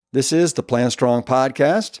This is the Plant Strong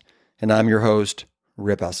podcast, and I'm your host,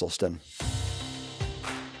 Rip Esselstyn.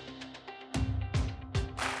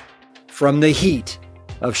 From the heat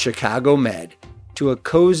of Chicago Med to a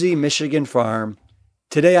cozy Michigan farm,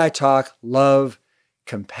 today I talk love,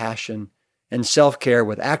 compassion, and self-care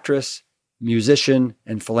with actress, musician,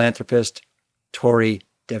 and philanthropist Torrey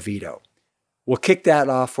DeVitto. We'll kick that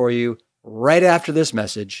off for you right after this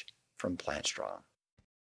message from Plant Strong.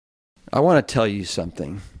 I want to tell you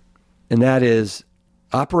something, and that is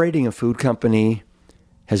operating a food company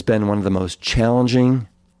has been one of the most challenging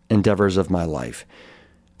endeavors of my life.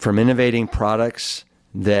 From innovating products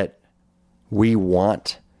that we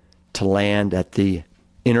want to land at the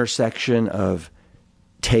intersection of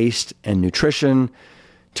taste and nutrition,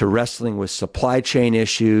 to wrestling with supply chain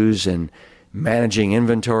issues and managing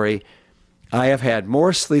inventory, I have had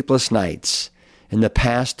more sleepless nights in the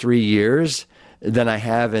past 3 years than I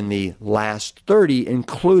have in the last 30,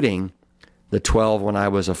 including the 12 when I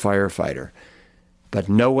was a firefighter. But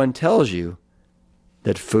no one tells you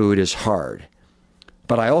that food is hard.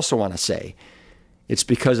 But I also want to say, it's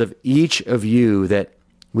because of each of you that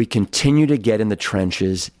we continue to get in the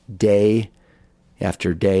trenches day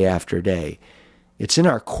after day after day. It's in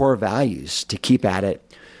our core values to keep at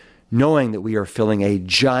it, knowing that we are filling a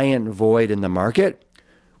giant void in the market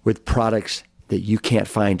with products that you can't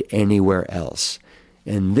find anywhere else.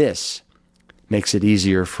 And this makes it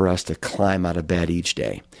easier for us to climb out of bed each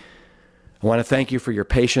day. I want to thank you for your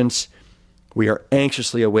patience. We are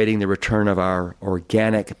anxiously awaiting the return of our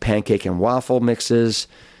organic pancake and waffle mixes,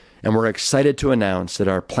 and we're excited to announce that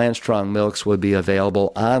our Plant Strong milks will be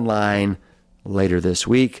available online later this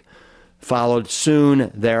week, followed soon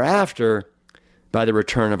thereafter by the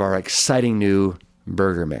return of our exciting new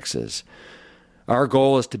burger mixes. Our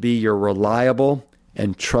goal is to be your reliable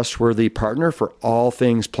and trustworthy partner for all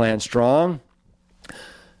things Plant Strong,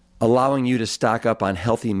 allowing you to stock up on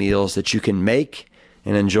healthy meals that you can make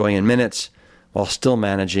and enjoy in minutes while still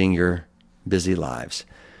managing your busy lives.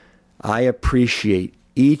 I appreciate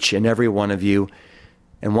each and every one of you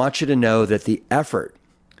and want you to know that the effort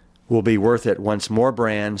will be worth it once more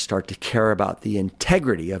brands start to care about the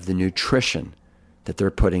integrity of the nutrition that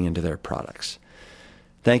they're putting into their products.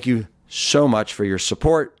 Thank you so much for your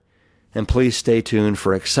support, and please stay tuned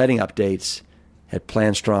for exciting updates at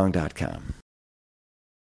plantstrong.com.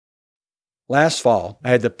 Last fall, I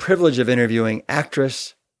had the privilege of interviewing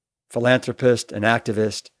actress, philanthropist, and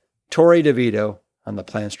activist Torrey DeVitto on the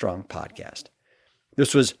Plant Strong podcast.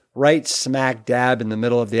 This was right smack dab in the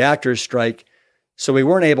middle of the actors' strike, so we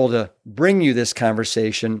weren't able to bring you this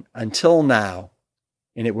conversation until now,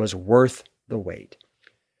 and it was worth the wait.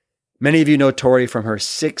 Many of you know Torrey from her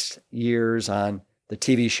 6 years on the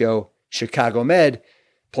TV show Chicago Med,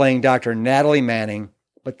 playing Dr. Natalie Manning,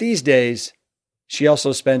 but these days, she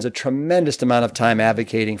also spends a tremendous amount of time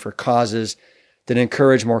advocating for causes that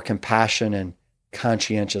encourage more compassion and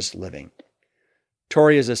conscientious living.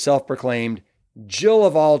 Torrey is a self-proclaimed Jill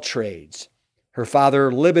of all trades. Her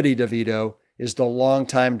father, Liberty DeVitto, is the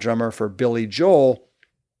longtime drummer for Billy Joel,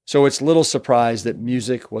 so it's little surprise that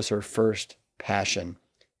music was her first passion,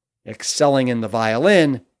 excelling in the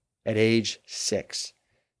violin at age 6.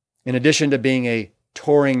 In addition to being a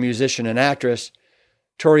touring musician and actress,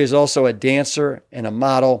 Torrey is also a dancer and a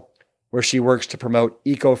model where she works to promote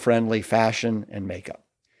eco-friendly fashion and makeup.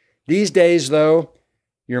 These days, though,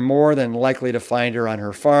 you're more than likely to find her on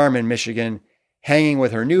her farm in Michigan, hanging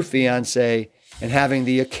with her new fiancé and having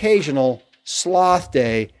the occasional sloth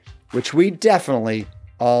day, which we definitely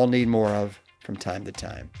all need more of from time to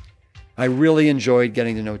time. I really enjoyed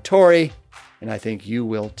getting to know Torrey, and I think you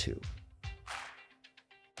will too.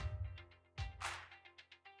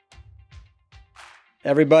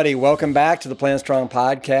 Everybody, welcome back to the Plant Strong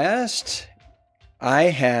podcast. I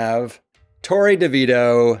have Torrey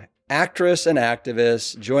DeVitto, actress and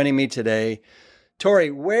activist, joining me today. Torrey,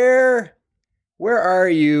 where are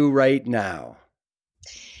you right now?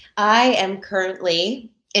 I am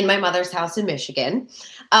currently in my mother's house in Michigan.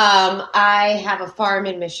 I have a farm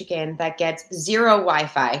in Michigan that gets zero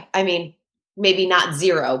Wi-Fi. I mean, maybe not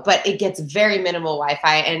zero, but it gets very minimal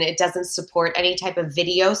Wi-Fi, and it doesn't support any type of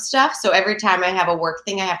video stuff. So every time I have a work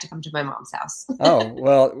thing, I have to come to my mom's house. Oh,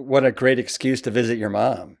 well, what a great excuse to visit your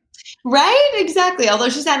mom. Right? Exactly. Although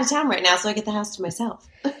she's out of town right now, so I get the house to myself.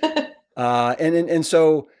 And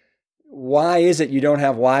so why is it you don't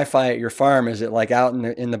have Wi-Fi at your farm? Is it like out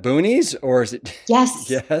in the boonies, or is it?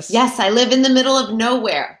 Yes. Yes. I live in the middle of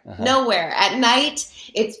nowhere. Uh-huh. Nowhere. At night,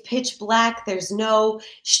 it's pitch black. There's no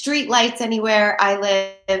street lights anywhere. I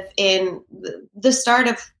live in the start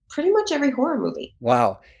of pretty much every horror movie.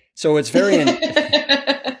 Wow. So it's very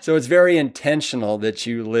so it's very intentional that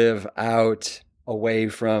you live out away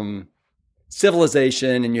from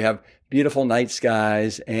civilization and you have beautiful night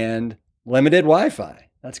skies and limited Wi-Fi.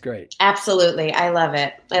 That's great. Absolutely. I love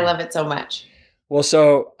it. I love it so much. Well,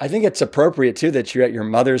 so I think it's appropriate too that you're at your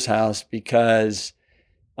mother's house because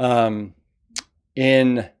in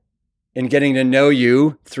getting to know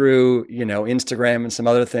you through, Instagram and some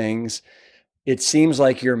other things, it seems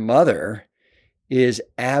like your mother is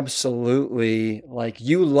absolutely like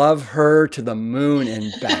you love her to the moon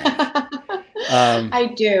and back.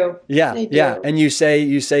 I do. Yeah, I do. yeah. And you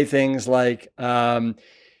say things like,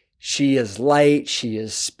 she is light, she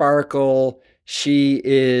is sparkle, she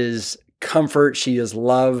is comfort, she is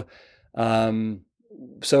love.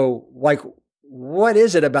 So like, what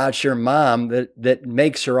is it about your mom that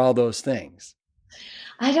makes her all those things?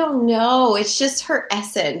 I don't know. It's just her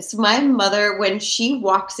essence. My mother, when she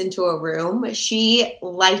walks into a room, she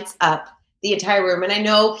lights up the entire room. And I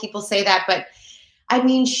know people say that, but I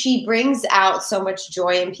mean, she brings out so much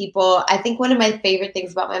joy in people. I think one of my favorite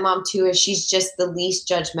things about my mom too is she's just the least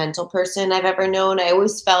judgmental person I've ever known. I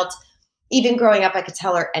always felt, even growing up, I could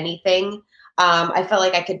tell her anything. I felt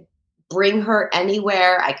like I could bring her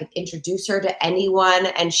anywhere. I could introduce her to anyone.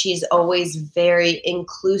 And she's always very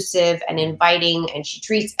inclusive and inviting. And she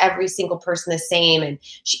treats every single person the same. And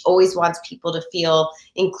she always wants people to feel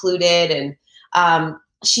included. And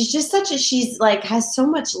she's just she's like, has so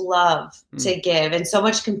much love to give and so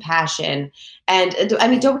much compassion. And I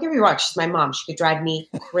mean, don't get me wrong. She's my mom. She could drive me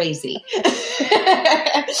crazy.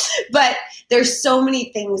 But there's so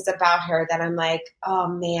many things about her that I'm like, oh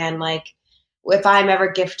man, like, if I'm ever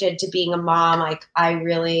gifted to being a mom, like I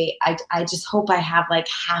just hope I have like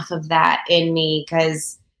half of that in me,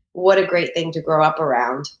 because what a great thing to grow up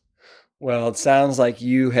around. Well, it sounds like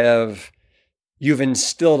you've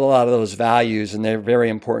instilled a lot of those values and they're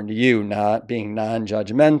very important to you, not being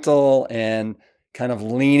non-judgmental and kind of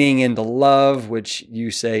leaning into love, which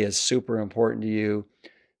you say is super important to you.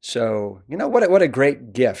 So, what a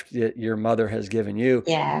great gift that your mother has given you.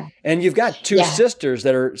 Yeah. And you've got two sisters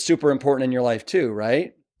that are super important in your life too,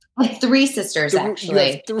 right? Like 3 sisters,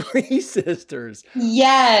 actually. You have 3 sisters.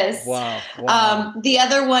 Yes. Wow. The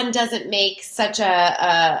other one doesn't make such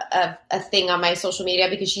a thing on my social media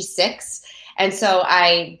because she's 6. And so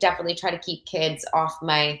I definitely try to keep kids off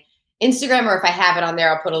my Instagram, or if I have it on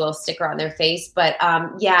there, I'll put a little sticker on their face. But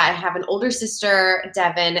I have an older sister,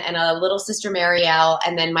 Devin, and a little sister, Marielle,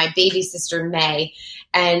 and then my baby sister, May.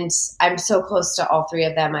 And I'm so close to all 3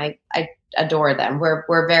 of them. I adore them.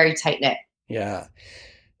 We're very tight knit. Yeah.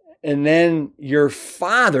 And then your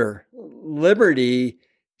father, Liberty,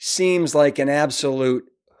 seems like an absolute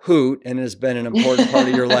hoot and has been an important part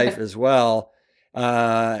of your life as well.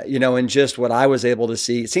 And just what I was able to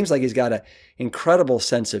see, it seems like he's got an incredible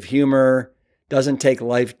sense of humor, doesn't take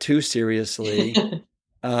life too seriously.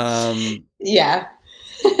 Yeah.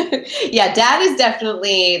 Yeah, Dad is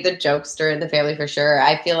definitely the jokester in the family for sure.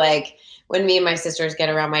 I feel like when me and my sisters get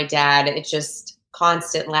around my dad, it's just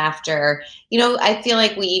constant laughter. I feel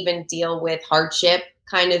like we even deal with hardship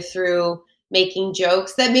kind of through making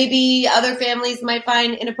jokes that maybe other families might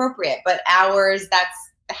find inappropriate, but ours, that's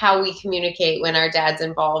how we communicate when our dad's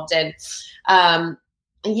involved. And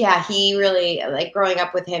he really, like, growing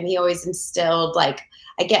up with him, he always instilled, like,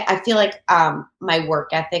 I feel like my work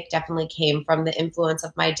ethic definitely came from the influence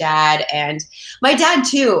of my dad, and my dad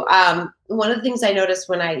too. One of the things I noticed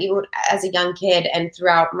even as a young kid and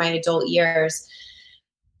throughout my adult years,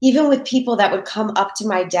 even with people that would come up to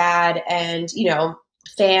my dad and,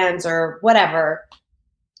 fans or whatever,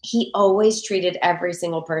 he always treated every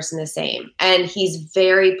single person the same. And he's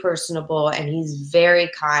very personable and he's very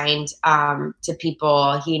kind to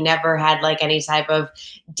people. He never had like any type of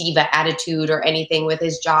diva attitude or anything with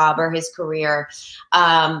his job or his career.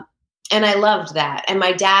 And I loved that. And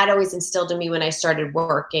my dad always instilled in me when I started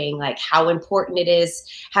working, like, how important it is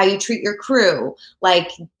how you treat your crew.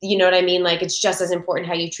 Like, you know what I mean? Like, it's just as important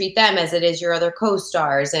how you treat them as it is your other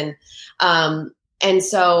co-stars. And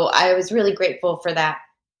so I was really grateful for that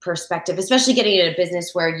perspective, especially getting in a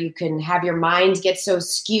business where you can have your mind get so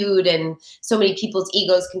skewed and so many people's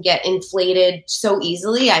egos can get inflated so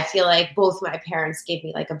easily. I feel like both my parents gave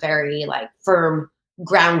me like a very like firm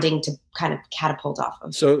grounding to kind of catapult off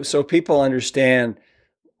of. So people understand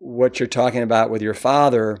what you're talking about with your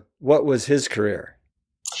father. What was his career?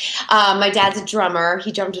 My dad's a drummer.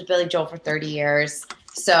 He drummed with Billy Joel for 30 years.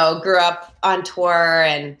 So grew up on tour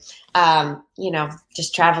and,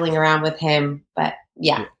 just traveling around with him. But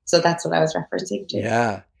yeah, so that's what I was referencing to.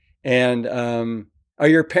 Yeah. And are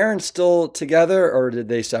your parents still together or did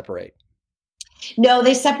they separate? No,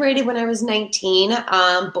 they separated when I was 19.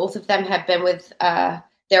 Both of them have been with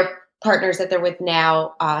their partners that they're with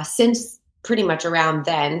now since pretty much around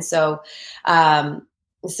then. So I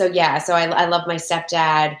love my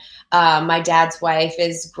stepdad. My dad's wife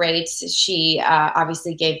is great. She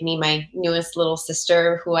obviously gave me my newest little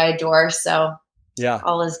sister who I adore. So Yeah.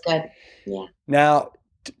 all is good. Yeah. Now,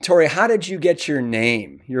 Torrey, how did you get your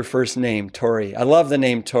name, your first name, Torrey? I love the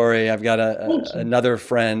name Torrey. I've got another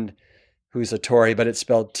friend who's a Torrey, but it's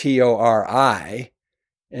spelled Tori.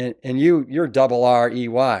 And you're double Rey,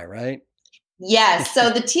 right? Yes.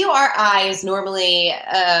 So the Tori is normally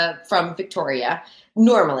from Victoria.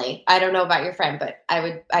 Normally, I don't know about your friend, but I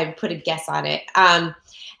would put a guess on it. And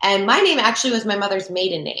my name actually was my mother's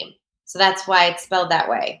maiden name, so that's why it's spelled that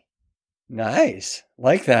way. Nice,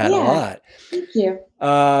 like that a lot. Thank you.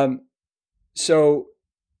 So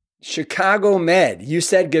Chicago Med, you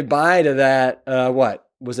said goodbye to that. What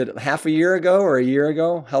was it? Half a year ago or a year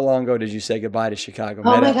ago? How long ago did you say goodbye to Chicago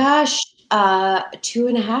Med? Oh my gosh,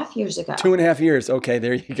 2.5 years ago. 2.5 years. Okay,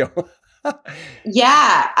 there you go.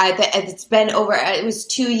 Yeah, it's been over. It was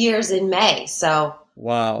 2 years in May. So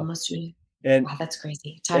wow, almost. And wow, that's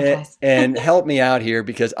crazy. Time flies. And help me out here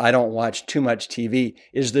because I don't watch too much TV.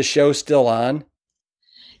 Is the show still on?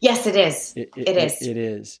 Yes, it is. It is. It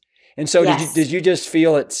is. And so did you just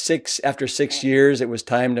feel after 6 years it was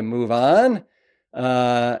time to move on?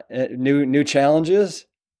 New challenges?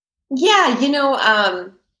 Yeah,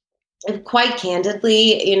 quite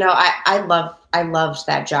candidly, I loved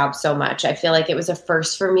that job so much. I feel like it was a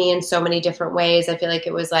first for me in so many different ways. I feel like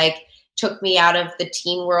it was took me out of the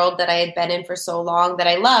teen world that I had been in for so long that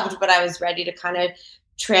I loved, but I was ready to kind of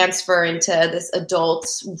transfer into this adult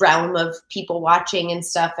realm of people watching and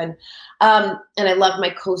stuff. And I loved my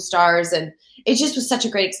co-stars, and it just was such a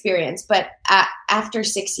great experience. But after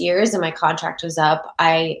 6 years and my contract was up,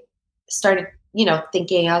 I started,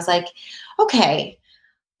 thinking, I was like, okay,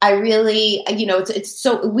 I really, it's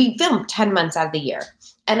so, we film 10 months out of the year.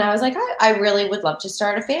 And I was like, I really would love to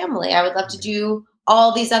start a family. I would love to do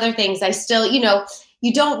all these other things. I still,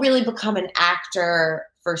 you don't really become an actor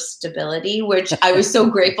for stability, which I was so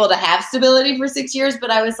grateful to have stability for 6 years.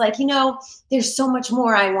 But I was like, there's so much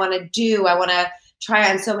more I want to do. I want to try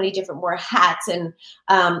on so many different more hats. And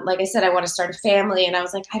like I said, I want to start a family. And I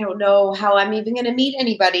was like, I don't know how I'm even going to meet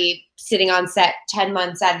anybody sitting on set 10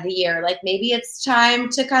 months out of the year. Like maybe it's time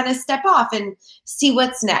to kind of step off and see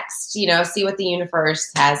what's next, see what the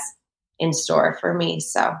universe has in store for me.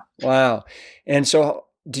 So. Wow. And so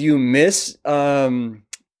do you miss in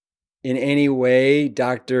any way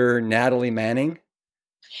Dr. Natalie Manning?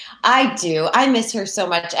 I do. I miss her so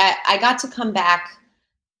much. I got to come back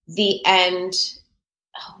the end.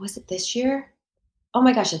 Oh, was it this year? Oh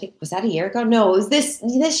my gosh, I think, was that a year ago? No, it was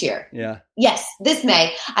this year. Yeah. Yes, this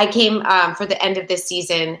May. I came for the end of this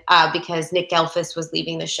season because Nick Gelfus was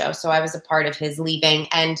leaving the show. So I was a part of his leaving.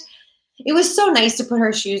 And it was so nice to put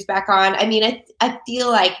her shoes back on. I mean, I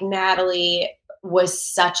feel like Natalie was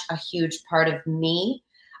such a huge part of me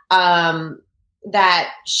that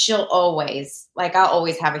she'll always, I'll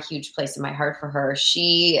always have a huge place in my heart for her.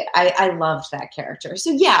 I loved that character.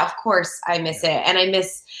 So yeah, of course I miss it. And I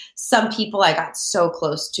miss some people I got so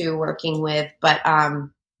close to working with, but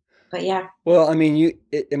yeah. Well, I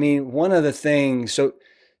mean, one of the things, so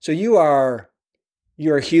you're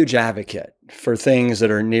a huge advocate for things that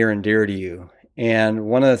are near and dear to you. And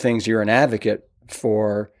one of the things you're an advocate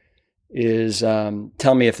for is,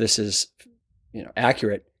 tell me if this is,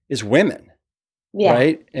 accurate, is women. Yeah.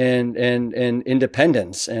 Right. And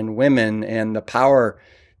independence and women and the power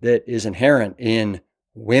that is inherent in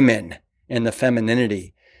women and the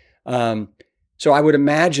femininity. So I would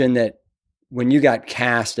imagine that when you got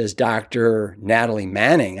cast as Dr. Natalie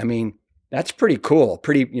Manning, I mean, that's pretty cool,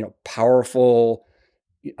 pretty, powerful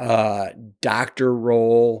doctor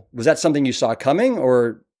role. Was that something you saw coming,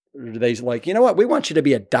 or are they like, you know what, we want you to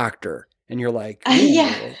be a doctor? And you're like,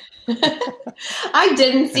 yeah. I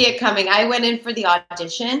didn't see it coming. I went in for the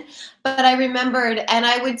audition, but I remembered, and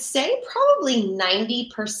I would say probably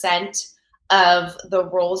 90% of the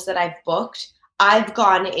roles that I've booked, I've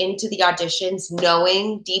gone into the auditions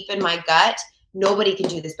knowing deep in my gut, nobody can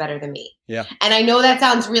do this better than me. Yeah. And I know that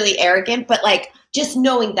sounds really arrogant, but just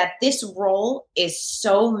knowing that this role is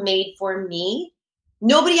so made for me,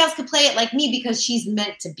 nobody else could play it like me because she's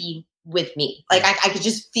meant to be with me. I could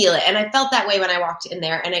just feel it. And I felt that way when I walked in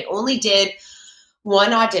there, and I only did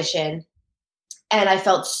one audition, And I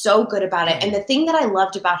felt so good about it. And the thing that I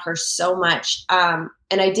loved about her so much, and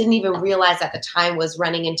I didn't even realize at the time was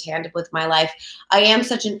running in tandem with my life. I am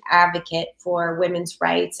such an advocate for women's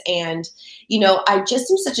rights. And, I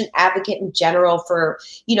just am such an advocate in general for,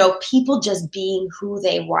 people just being who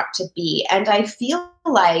they want to be. And I feel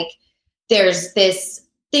like there's this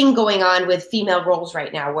thing going on with female roles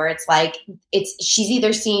right now where it's like she's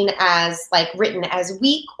either seen as like written as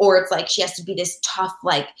weak, or it's like she has to be this tough,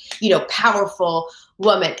 like, powerful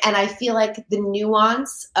woman. And I feel like the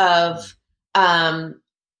nuance of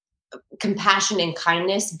compassion and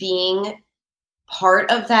kindness being part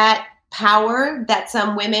of that power that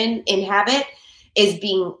some women inhabit is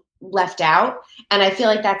being left out. And I feel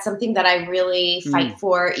like that's something that I really fight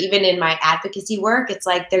for, even in my advocacy work. It's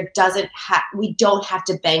like we don't have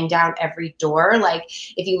to bang down every door. Like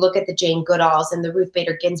if you look at the Jane Goodalls and the Ruth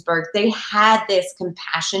Bader Ginsburg, they had this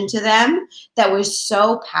compassion to them that was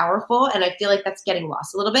so powerful. And I feel like that's getting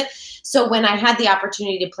lost a little bit. So when I had the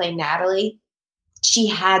opportunity to play Natalie, she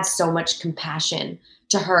had so much compassion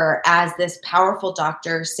to her as this powerful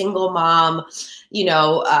doctor, single mom,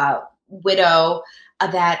 widow,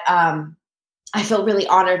 that I feel really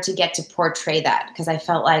honored to get to portray that, because I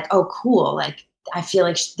felt like, oh, cool. Like, I feel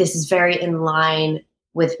like this is very in line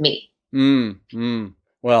with me.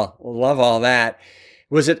 Well, love all that.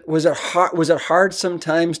 Was it hard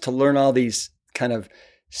sometimes to learn all these kind of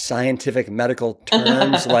scientific medical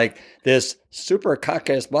terms like this super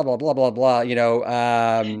caucus, blah, blah, blah, blah, blah,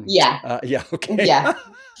 Yeah. Okay. Yeah.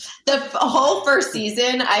 The whole first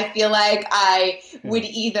season, I feel like I would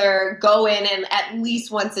either go in and at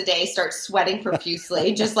least once a day start sweating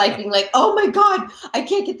profusely, just like being like, oh my God, I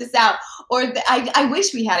can't get this out. Or I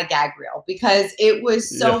wish we had a gag reel, because it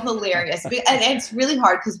was so hilarious. And it's really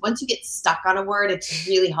hard, because once you get stuck on a word, it's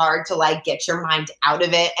really hard to like get your mind out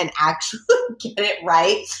of it and actually get it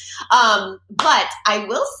right. But I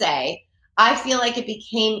will say, I feel like it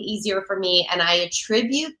became easier for me, and I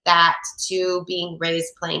attribute that to being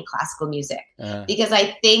raised playing classical music, because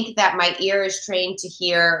I think that my ear is trained to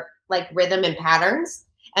hear like rhythm and patterns,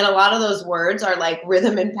 and a lot of those words are like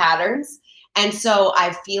rhythm and patterns. And so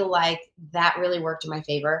I feel like that really worked in my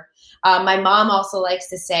favor. My mom also likes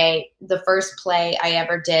to say the first play I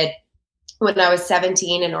ever did when I was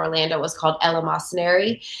 17 in Orlando was called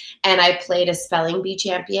Eleemosynary. And I played a spelling bee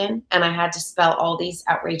champion, and I had to spell all these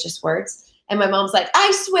outrageous words. And my mom's like,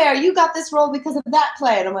 I swear you got this role because of that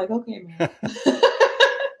play. And I'm like, okay, Mom.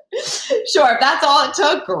 Sure. If that's all it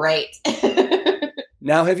took, great.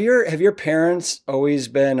 Now, have your parents always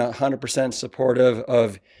been 100% supportive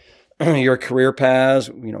of your career paths,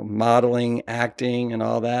 modeling, acting, and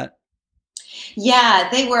all that? Yeah,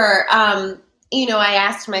 they were. I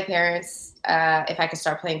asked my parents if I could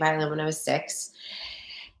start playing violin when I was 6.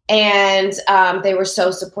 And they were so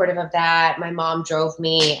supportive of that. My mom drove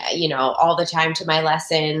me, all the time to my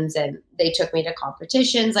lessons, and they took me to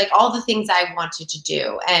competitions, like all the things I wanted to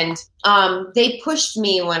do. And they pushed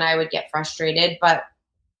me when I would get frustrated, but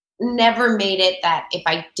never made it that if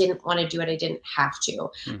I didn't want to do it, I didn't have to.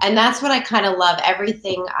 And that's what I kind of love.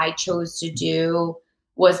 Everything I chose to do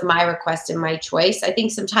was my request and my choice. I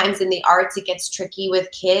think sometimes in the arts, it gets tricky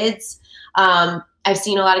with kids. I've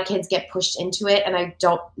seen a lot of kids get pushed into it, and I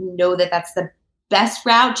don't know that that's the best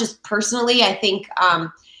route, just personally. I think,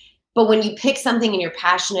 but when you pick something and you're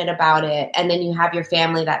passionate about it, and then you have your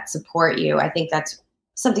family that support you, I think that's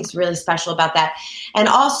something's really special about that. And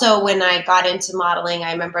also when I got into modeling,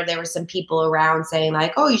 I remember there were some people around saying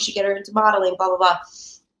like, oh, you should get her into modeling, blah, blah, blah.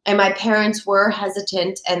 And my parents were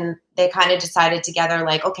hesitant, and they kind of decided together,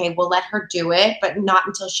 like, okay, we'll let her do it, but not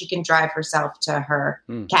until she can drive herself to her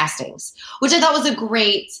castings, which I thought was a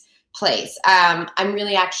great place. I'm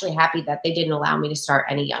really actually happy that they didn't allow me to start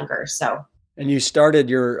any younger. So. And you started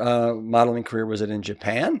your modeling career, was it in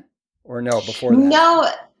Japan or no, before that? No,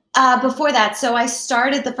 before that. So I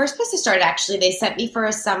started, the first place I started, actually, they sent me for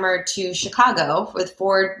a summer to Chicago with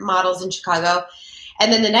Ford models in Chicago.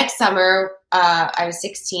 And then the next summer, I was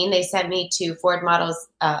 16, they sent me to Ford Models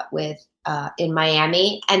in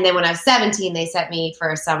Miami. And then when I was 17, they sent me for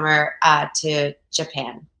a summer to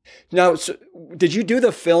Japan. Now, so did you do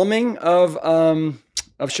the filming of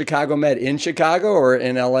Chicago Med in Chicago or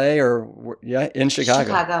in LA or in Chicago?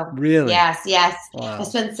 Chicago. Really? Yes. Wow. I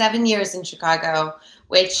spent 7 years in Chicago,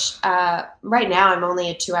 which right now I'm only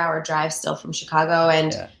a 2-hour drive still from Chicago.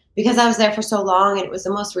 And because I was there for so long and it was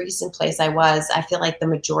the most recent place I was, I feel like the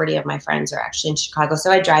majority of my friends are actually in Chicago.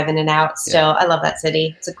 So I drive in and out still. I love that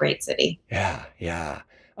city. It's a great city. Yeah.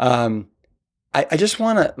 I just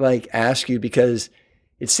want to ask you, because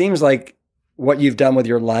it seems like what you've done with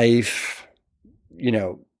your life,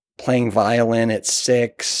 playing violin at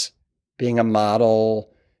 6, being a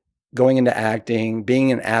model, going into acting,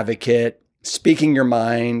 being an advocate, speaking your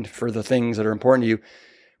mind for the things that are important to you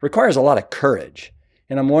requires a lot of courage.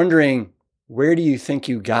 And I'm wondering, where do you think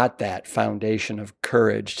you got that foundation of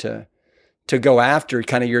courage to go after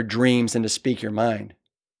kind of your dreams and to speak your mind?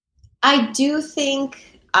 I do think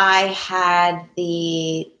I had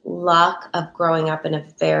the luck of growing up in a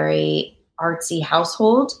very artsy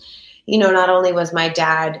household. Not only was my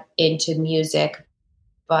dad into music,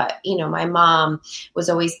 but, my mom was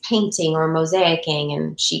always painting or mosaicing,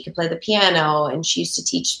 and she could play the piano, and she used to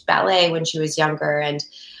teach ballet when she was younger. And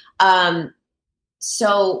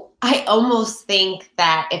so I almost think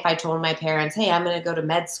that if I told my parents, hey, I'm going to go to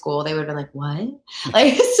med school, they would have been like, what?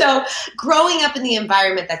 So growing up in the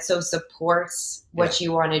environment that so supports what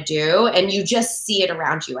you want to do, and you just see it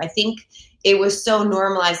around you. I think it was so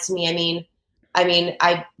normalized to me. I mean,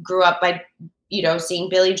 I grew up by, seeing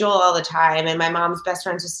Billy Joel all the time, and my mom's best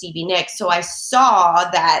friends with Stevie Nicks. So I saw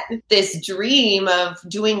that this dream of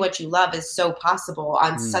doing what you love is so possible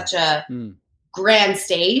on such a grand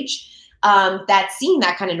stage. That seeing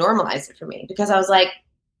that kind of normalized it for me, because I was like,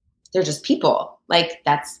 they're just people. Like,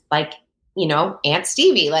 that's like, Aunt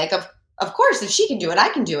Stevie. Like, of course, if she can do it, I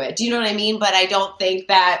can do it. Do you know what I mean? But I don't think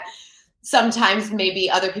that sometimes maybe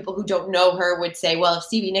other people who don't know her would say, well, if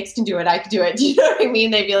Stevie Nicks can do it, I can do it. Do you know what I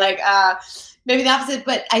mean? They'd be like, maybe the opposite.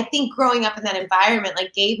 But I think growing up in that environment,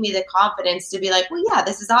 like, gave me the confidence to be like, well, yeah,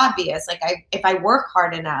 this is obvious. Like, if I work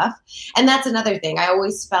hard enough. And that's another thing. I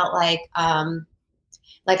always felt like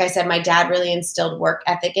I said, my dad really instilled work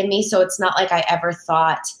ethic in me. So it's not like I ever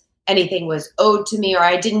thought anything was owed to me, or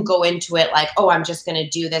I didn't go into it like, oh, I'm just going to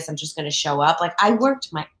do this, I'm just going to show up. Like, I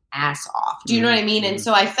worked my ass off. Do you know what I mean? And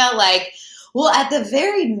so I felt like, well, at the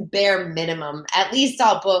very bare minimum, at least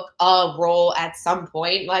I'll book a role at some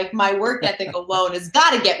point. Like, my work ethic alone has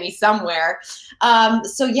got to get me somewhere.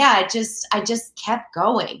 So yeah, I just kept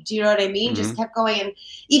going. Do you know what I mean? Just kept going. And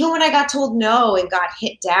even when I got told no and got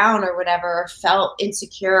hit down or whatever, or felt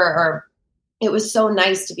insecure, or it was so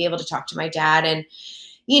nice to be able to talk to my dad and,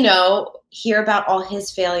 hear about all his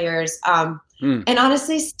failures. And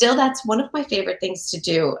honestly, still, that's one of my favorite things to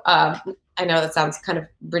do. I know that sounds kind of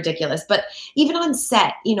ridiculous, but even on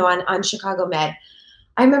set, on Chicago Med,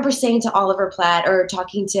 I remember saying to Oliver Platt or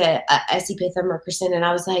talking to Essie Pitham Murkerson, and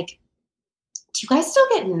I was like, do you guys still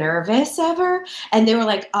get nervous ever? And they were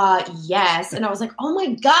like, yes. And I was like, oh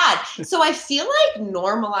my God. So I feel like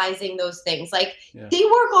normalizing those things, like they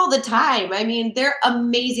work all the time. I mean, they're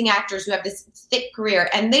amazing actors who have this thick career,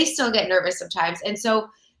 and they still get nervous sometimes. And so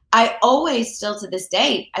I always still to this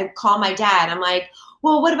day, I call my dad. I'm like,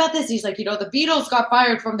 well, what about this? He's like, the Beatles got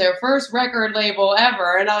fired from their first record label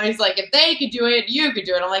ever. And I was like, if they could do it, you could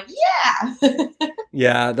do it. I'm like, yeah.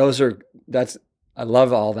 Yeah, I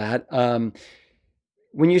love all that.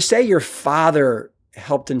 When you say your father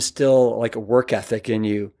helped instill like a work ethic in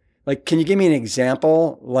you, like, can you give me an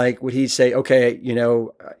example? Like, would he say, okay,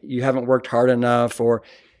 you haven't worked hard enough? Or,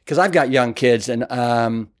 because I've got young kids and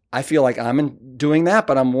I feel like I'm doing that,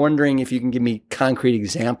 but I'm wondering if you can give me concrete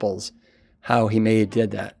examples how he maybe did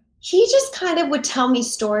that. He just kind of would tell me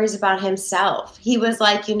stories about himself. He was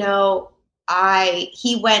like, he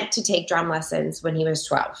went to take drum lessons when he was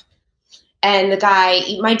 12. And the guy,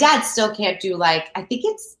 my dad still can't do, like, I think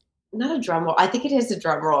it's not a drum roll. I think it is a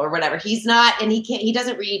drum roll or whatever. He's not, and he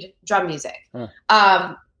doesn't read drum music.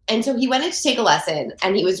 Huh. And so he went in to take a lesson,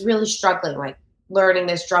 and he was really struggling, like, learning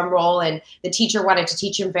this drum roll. And the teacher wanted to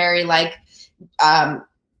teach him very, like,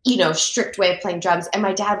 strict way of playing drums. And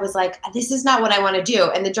my dad was like, this is not what I want to do.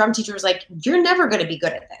 And the drum teacher was like, you're never going to be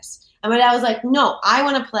good at this. And my dad was like, no, I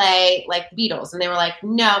want to play like Beatles. And they were like,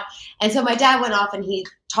 no. And so my dad went off and he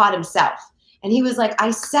taught himself. And he was like,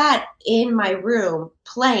 I sat in my room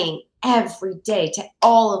playing every day to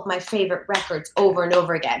all of my favorite records over and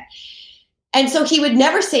over again. And so he would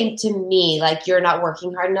never say to me, like, you're not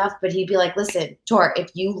working hard enough. But he'd be like, listen, Tor, if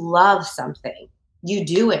you love something, you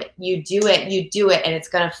do it, and it's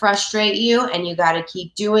going to frustrate you, and you got to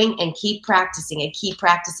keep doing and keep practicing and keep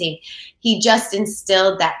practicing. He just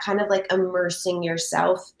instilled that kind of like immersing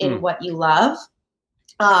yourself in what you love.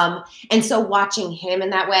 And so watching him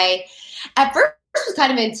in that way at first was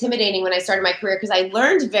kind of intimidating when I started my career, because I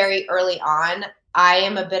learned very early on, I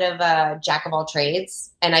am a bit of a jack of all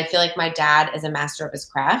trades, and I feel like my dad is a master of his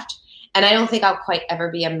craft. And I don't think I'll quite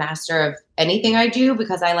ever be a master of anything I do,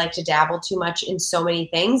 because I like to dabble too much in so many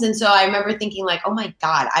things. And so I remember thinking like, oh my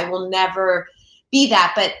God, I will never be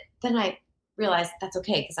that. But then I realized that's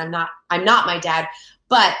okay, because I'm not my dad.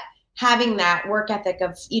 But having that work ethic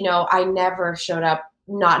of, I never showed up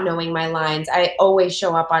not knowing my lines. I always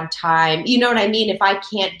show up on time. You know what I mean? If I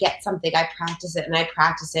can't get something, I practice it and I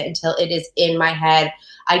practice it until it is in my head.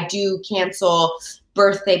 I do cancel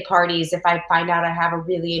birthday parties if I find out I have a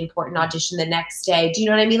really important audition the next day. Do you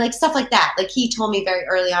know what I mean? Like stuff like that. Like he told me very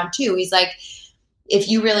early on too. He's like, if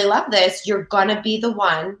you really love this, you're going to be the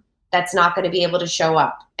one that's not going to be able to show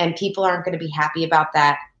up, and people aren't going to be happy about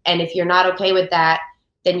that. And if you're not okay with that,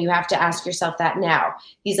 then you have to ask yourself that now.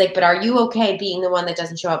 He's like, but are you okay being the one that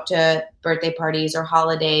doesn't show up to birthday parties or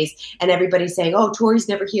holidays and everybody's saying, oh, Torrey's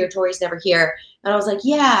never here, Torrey's never here. And I was like,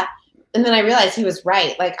 yeah. And then I realized he was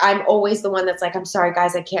right. Like, I'm always the one that's like, I'm sorry,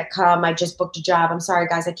 guys, I can't come. I just booked a job. I'm sorry,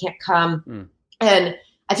 guys, I can't come. And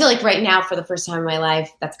I feel like right now, for the first time in my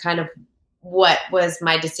life, that's kind of what was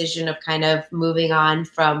my decision of kind of moving on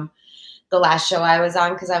from the last show I was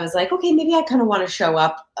on, because I was like, okay, maybe I kind of want to show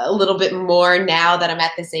up a little bit more now that I'm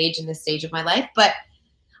at this age and this stage of my life. But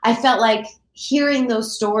I felt like hearing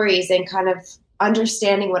those stories and kind of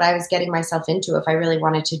understanding what I was getting myself into, if I really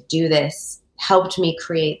wanted to do this, helped me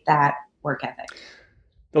create that work ethic.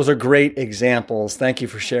 Those are great examples. Thank you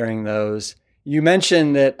for sharing those. You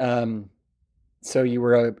mentioned that, so you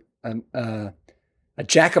were a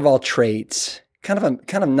jack of all trades, kind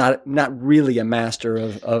of not really a master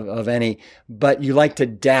of any, but you like to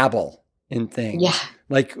dabble in things. Yeah.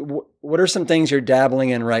 Like what are some things you're dabbling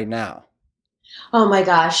in right now? Oh my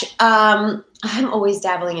gosh. I'm always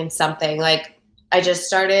dabbling in something. Like I just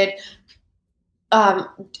started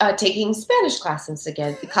taking Spanish classes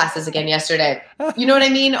again yesterday. You know what I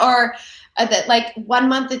mean? Or that like 1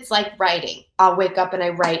 month it's like writing. I'll wake up and I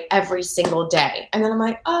write every single day. And then I'm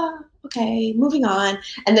like, oh, okay, moving on.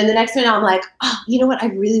 And then the next minute I'm like, oh, you know what? I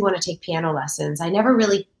really want to take piano lessons. I never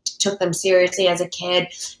really took them seriously as a kid.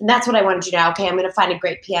 And that's what I want to do now. Okay, I'm going to find a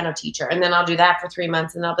great piano teacher. And then I'll do that for 3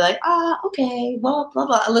 months. And I'll be like, okay, well, blah,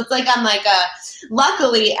 blah. It looks like I'm like,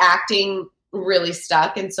 luckily acting really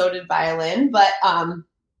stuck, and so did violin. But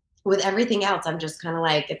with everything else, I'm just kind of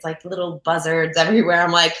like, it's like little buzzards everywhere.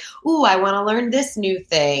 I'm like, ooh, I want to learn this new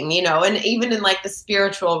thing, you know. And even in like the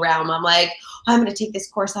spiritual realm, I'm like, oh, I'm going to take this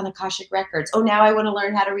course on Akashic Records. Oh, now I want to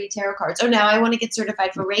learn how to read tarot cards. Oh, now I want to get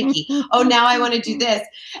certified for Reiki. Oh, now I want to do this.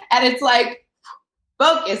 And it's like,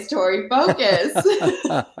 focus, Torrey, focus.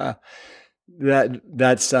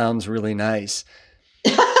 That sounds really nice.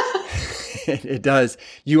 It does.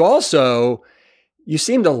 You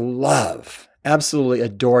seem to absolutely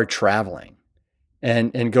adore traveling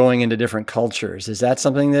and going into different cultures. Is that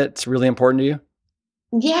something that's really important to you?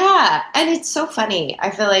 Yeah. And it's so funny.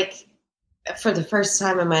 I feel like for the first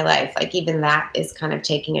time in my life, like even that is kind of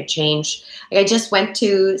taking a change. Like I just went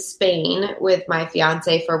to Spain with my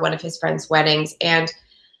fiance for one of his friends' weddings, and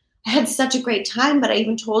I had such a great time. But I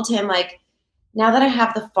even told him, like, now that I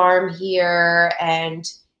have the farm here and,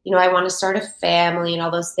 you know, I want to start a family and all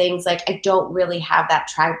those things, like I don't really have that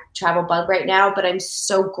travel bug right now, but I'm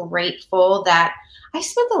so grateful that I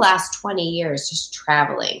spent the last 20 years just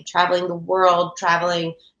traveling the world,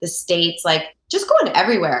 traveling the States, like just going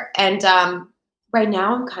everywhere. And right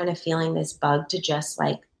now I'm kind of feeling this bug to just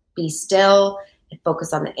like be still and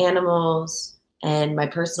focus on the animals and my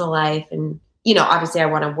personal life. And, you know, obviously I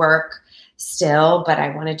want to work still, but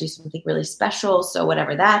I want to do something really special. So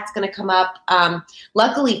whatever that's going to come up.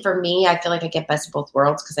 Luckily for me, I feel like I get best of both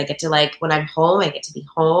worlds, because I get to, like, when I'm home, I get to be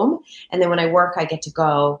home. And then when I work, I get to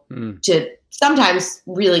go to sometimes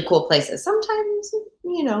really cool places. Sometimes,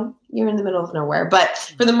 you know, you're in the middle of nowhere, but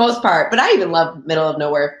for the most part, but I even love middle of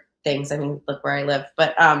nowhere things. I mean, look where I live,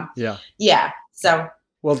 but yeah. So.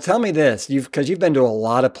 Well, tell me this, because you've been to a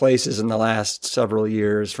lot of places in the last several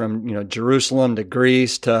years, from, you know, Jerusalem to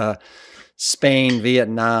Greece to Spain,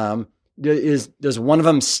 Vietnam. Does one of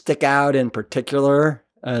them stick out in particular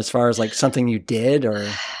as far as like something you did, or?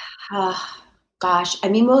 Gosh, I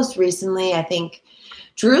mean, most recently, I think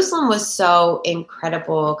Jerusalem was so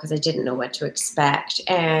incredible because I didn't know what to expect.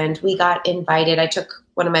 And we got invited. I took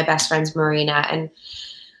one of my best friends, Marina, and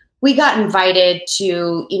we got invited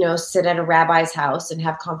to, you know, sit at a rabbi's house and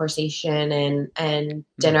have conversation and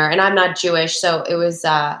dinner. And I'm not Jewish, so it was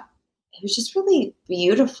just really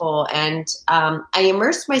beautiful. And I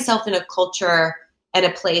immersed myself in a culture and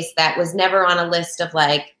a place that was never on a list of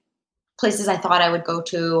like places I thought I would go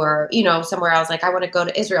to, or, you know, somewhere I was like, I want to go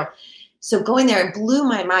to Israel. So going there, it blew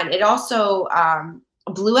my mind. It also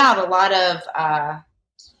blew out a lot of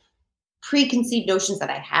preconceived notions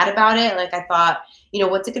that I had about it. Like I thought, you know,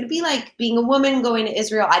 what's it going to be like being a woman going to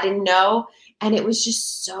Israel? I didn't know. And it was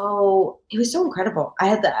just it was so incredible.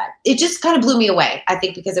 It just kind of blew me away, I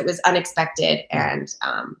think, because it was unexpected, and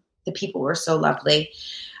the people were so lovely.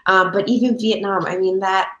 But even Vietnam, I mean,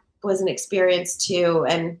 that was an experience too.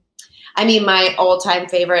 And I mean, my all-time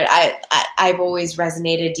favorite, I've always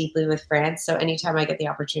resonated deeply with France. So anytime I get the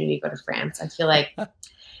opportunity to go to France, I feel like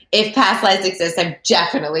if past lives exist, I've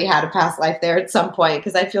definitely had a past life there at some point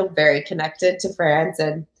because I feel very connected to France.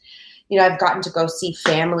 And, I've gotten to go see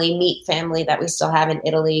meet family that we still have in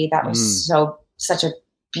Italy. That was such a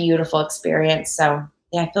beautiful experience. So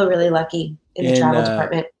yeah, I feel really lucky in the travel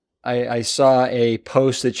department. I saw a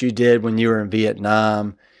post that you did when you were in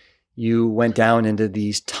Vietnam. You went down into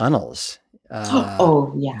these tunnels.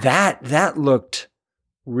 Oh yeah. That looked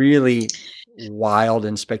really wild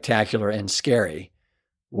and spectacular and scary.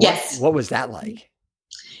 Yes. What was that like?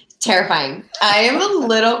 Terrifying. I am a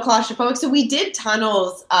little claustrophobic. So we did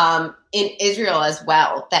tunnels in Israel as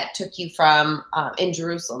well that took you from in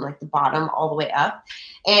Jerusalem, like the bottom all the way up.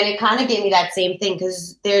 And it kind of gave me that same thing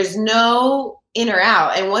because there's no in or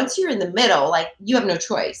out. And once you're in the middle, like you have no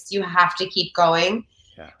choice. You have to keep going.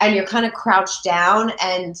 Yeah. And you're kind of crouched down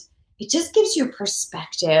and it just gives you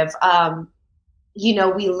perspective.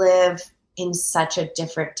 We live in such a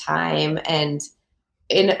different time and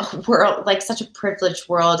in a world, like such a privileged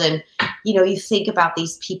world. And, you think about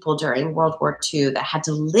these people during World War II that had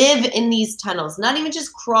to live in these tunnels, not even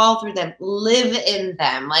just crawl through them, live in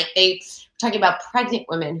them. Like they were talking about pregnant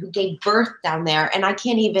women who gave birth down there. And I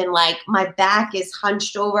can't even my back is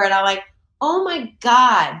hunched over and I'm like, oh my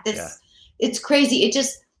God, it's crazy.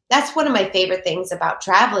 That's one of my favorite things about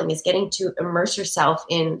traveling is getting to immerse yourself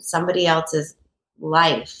in somebody else's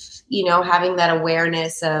life, having that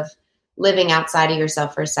awareness of living outside of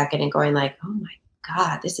yourself for a second and going like, oh my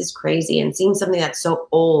God, this is crazy. And seeing something that's so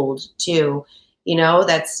old too,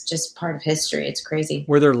 that's just part of history. It's crazy.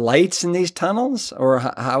 Were there lights in these tunnels or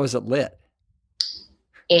how is it lit?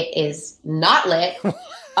 It is not lit.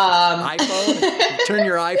 iPhone? Turn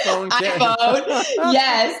your iPhone.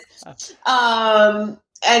 Yes.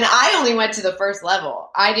 And I only went to the first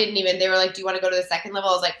level. They were like, do you want to go to the second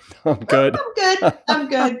level? I was like, I'm good. I'm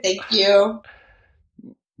good. Thank you.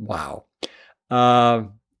 Wow.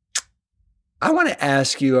 I want to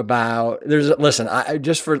ask you about, let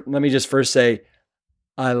me just first say,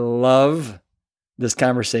 I love this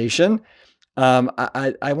conversation.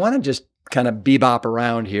 I want to just kind of bebop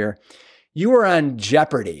around here. You were on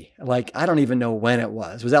Jeopardy. I don't even know when it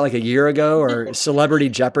was. Was that like a year ago or Celebrity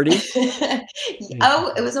Jeopardy?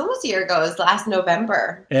 Oh, it was almost a year ago. It was last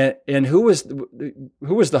November. And who was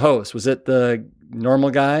the host? Was it the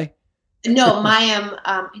normal guy? No, Mayim.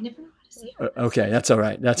 I never know how to say it. Okay, that's all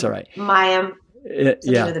right. Mayim.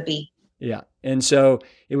 With a B. Yeah. And so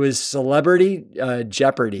it was Celebrity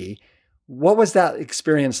Jeopardy. What was that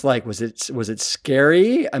experience like? Was it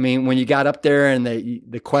scary? I mean, when you got up there and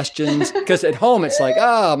the questions, because at home it's like,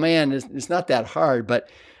 oh man, it's not that hard. But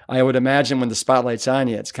I would imagine when the spotlight's on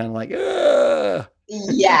you, it's kind of like, ugh.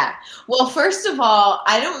 Yeah. Well, first of all,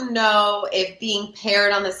 I don't know if being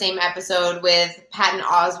paired on the same episode with Patton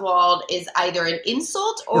Oswalt is either an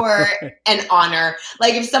insult or an honor.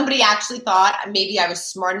 Like if somebody actually thought maybe I was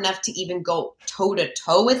smart enough to even go toe to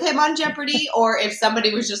toe with him on Jeopardy, or if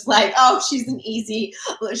somebody was just like, oh, she's an easy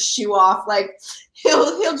shoe off. Like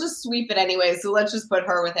he'll just sweep it anyway. So let's just put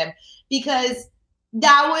her with him because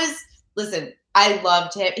listen, I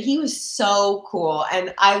loved him. He was so cool.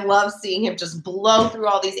 And I love seeing him just blow through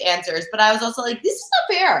all these answers. But I was also like, this is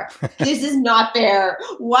not fair. This is not fair.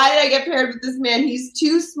 Why did I get paired with this man? He's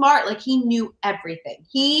too smart. Like he knew everything.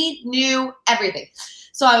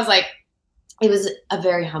 So I was like, it was a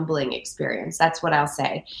very humbling experience. That's what I'll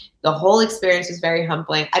say. The whole experience was very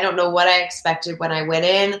humbling. I don't know what I expected when I went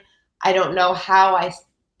in. I don't know how I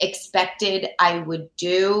expected I would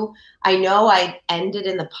do. I know I ended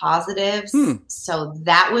in the positives, so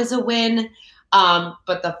that was a win.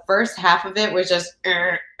 But the first half of it was just,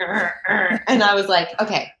 and I was like,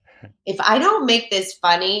 okay, if I don't make this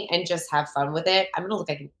funny and just have fun with it, I'm going to look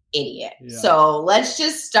like an idiot. Yeah. So let's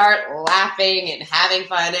just start laughing and having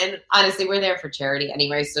fun. And honestly, we're there for charity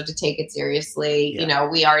anyway. So to take it seriously,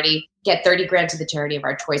 we already get 30 grand to the charity of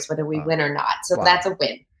our choice, whether we win or not. So that's a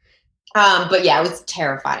win. But yeah, it was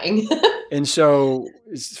terrifying. And so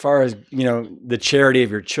as far as, the charity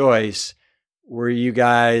of your choice, were you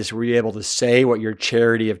able to say what your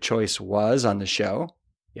charity of choice was on the show?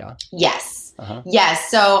 Yeah. Yes. Uh-huh. Yes.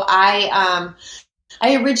 So I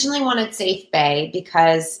originally wanted Safe Bay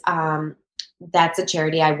because, that's a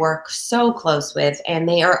charity I work so close with, and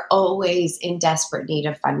they are always in desperate need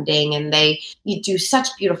of funding. And you do such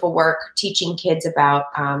beautiful work teaching kids about,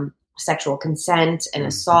 sexual consent and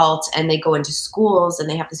assault, and they go into schools and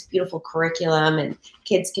they have this beautiful curriculum, and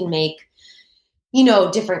kids can make,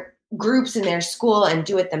 different groups in their school and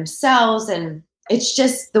do it themselves. And it's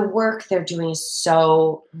just the work they're doing is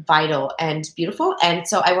so vital and beautiful. And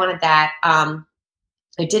so I wanted that.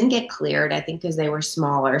 It didn't get cleared, I think, because they were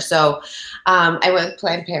smaller. So I went with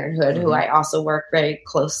Planned Parenthood, who I also work very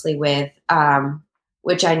closely with,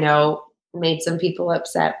 which I know made some people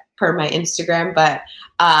upset per my Instagram, but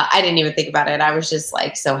I didn't even think about it. I was just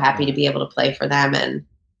like so happy to be able to play for them and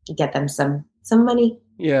get them some money.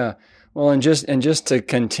 Yeah. Well, and just to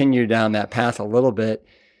continue down that path a little bit,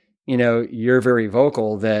 you're very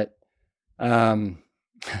vocal that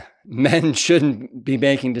men shouldn't be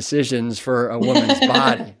making decisions for a woman's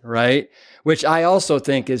body, right? Which I also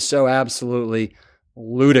think is so absolutely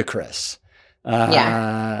ludicrous.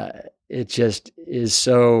 It just is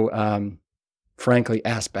so, frankly,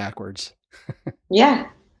 ass backwards. Yeah,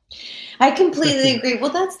 I completely agree.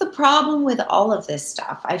 Well, that's the problem with all of this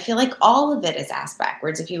stuff. I feel like all of it is ass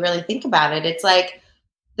backwards. If you really think about it, it's like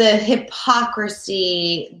the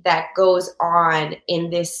hypocrisy that goes on in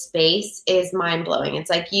this space is mind blowing. It's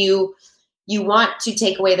like you want to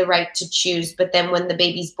take away the right to choose, but then when the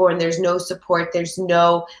baby's born, there's no support. There's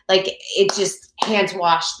no, like, it's just hands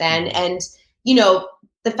washed then. And,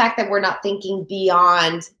 the fact that we're not thinking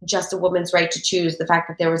beyond just a woman's right to choose, the fact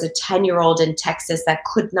that there was a 10-year-old in Texas that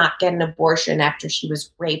could not get an abortion after she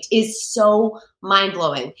was raped is so mind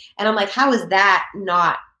blowing. And I'm like, how is that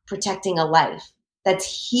not protecting a life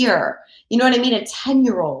that's here? You know what I mean? A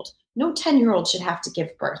 10-year-old, no 10-year-old should have to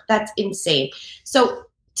give birth. That's insane. So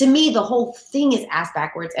to me, the whole thing is ass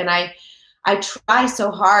backwards. And I try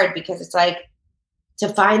so hard because it's like to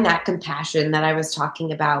find that compassion that I was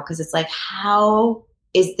talking about. Cause it's like, how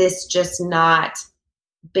is this just not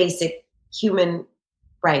basic human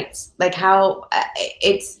rights? Like how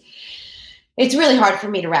it's really hard for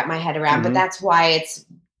me to wrap my head around, but that's why it's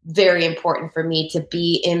very important for me to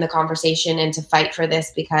be in the conversation and to fight for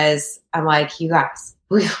this, because I'm like, you guys,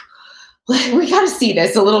 we got to see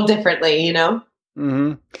this a little differently,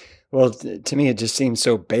 Mm-hmm. Well, to me, it just seems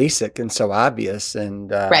so basic and so obvious.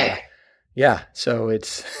 And right. Yeah, so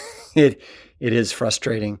it is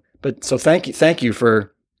frustrating. But so thank you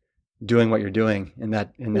for doing what you're doing in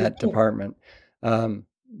that department.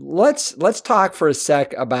 Let's talk for a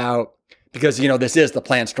sec about, because this is the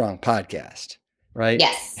Plant Strong podcast, right?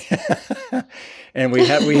 Yes. And we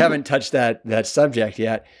haven't touched that subject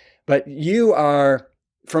yet. But you are,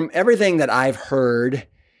 from everything that I've heard,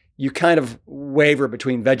 you kind of waver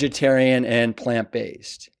between vegetarian and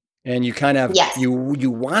plant-based. And you kind of, yes. you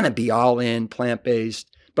want to be all in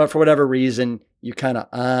plant-based, but for whatever reason, you kind of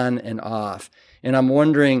on and off. And I'm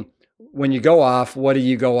wondering, when you go off, what do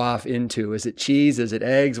you go off into? Is it cheese? Is it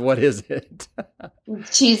eggs? What is it?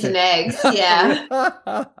 Cheese and eggs. Yeah.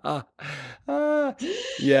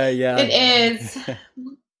 Yeah. It is.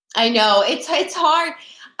 I know it's hard.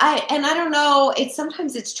 I don't know.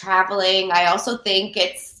 Sometimes it's traveling. I also think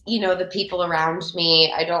it's, the people around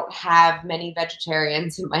me. I don't have many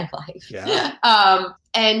vegetarians in my life. Yeah.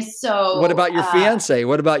 And so what about your fiance?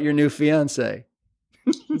 What about your new fiance?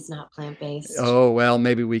 He's not plant-based. Oh, well,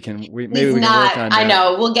 maybe we can work on that. I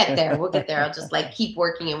know. We'll get there. I'll just keep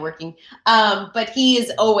working and working. But he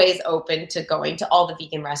is always open to going to all the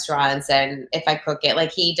vegan restaurants. And if I cook it,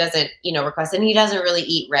 he doesn't, request, and he doesn't really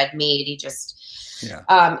eat red meat. He just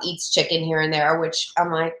eats chicken here and there, which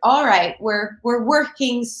I'm like, all right, we're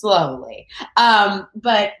working slowly.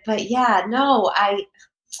 But yeah, no,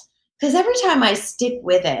 because every time I stick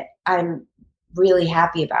with it, I'm really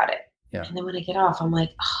happy about it. Yeah. And then when I get off, I'm like,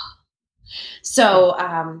 oh. So,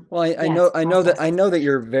 well, I know that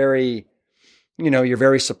you're very, you're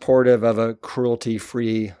very supportive of a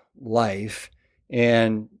cruelty-free life,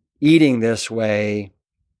 and eating this way,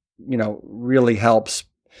 really helps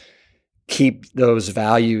keep those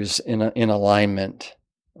values in alignment,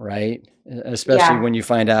 right? Especially when you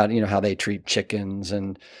find out, how they treat chickens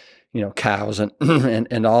and, cows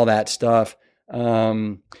and all that stuff.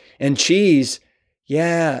 And cheese.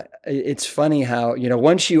 Yeah, it's funny how,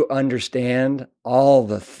 once you understand all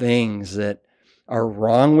the things that are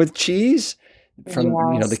wrong with cheese, from,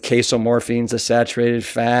 the casomorphines, the saturated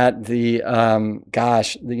fat, the,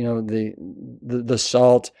 the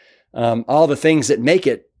salt, all the things that make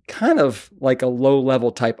it kind of like a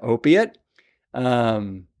low-level type opiate.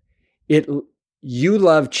 You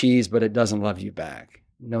love cheese, but it doesn't love you back.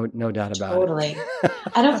 No doubt about it. Totally.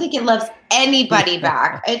 I don't think it loves anybody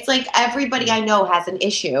back. It's like everybody I know has an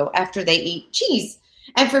issue after they eat cheese.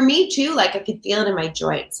 And for me too, I could feel it in my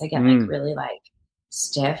joints. I get really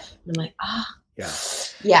stiff. And I'm like,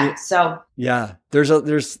 Yeah. So yeah,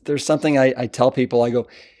 there's something I tell people. I go,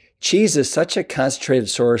 cheese is such a concentrated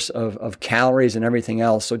source of calories and everything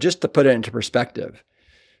else. So just to put it into perspective,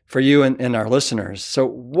 for you and our listeners. So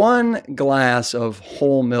one glass of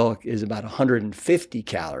whole milk is about 150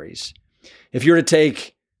 calories. If you were to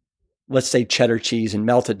take, let's say, cheddar cheese and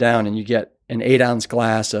melt it down and you get an 8-ounce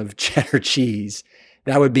glass of cheddar cheese,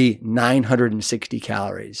 that would be 960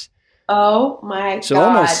 calories. Oh my God. So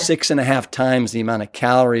almost 6.5 times the amount of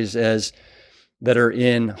calories as that are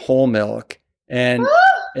in whole milk. And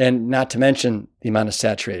not to mention the amount of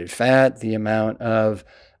saturated fat, the amount of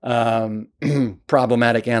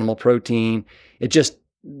problematic animal protein. It just,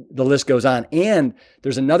 the list goes on. And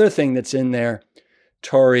there's another thing that's in there,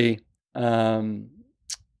 Torrey,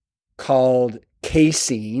 called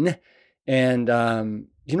casein. And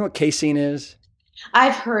you know what casein is?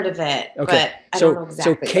 I've heard of it, okay. But I don't know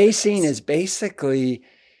exactly. So casein is basically,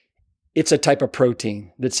 it's a type of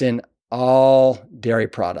protein that's in all dairy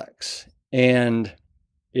products. And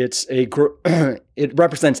it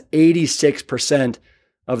represents 86%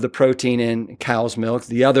 of the protein in cow's milk.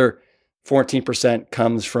 The other 14%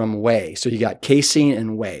 comes from whey. So you got casein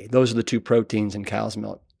and whey. Those are the two proteins in cow's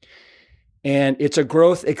milk. And it's a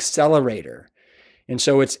growth accelerator. And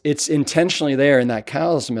so it's intentionally there in that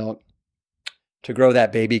cow's milk to grow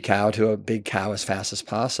that baby cow to a big cow as fast as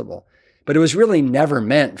possible. But it was really never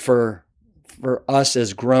meant for us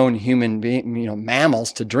as grown human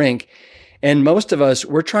mammals to drink. And most of us,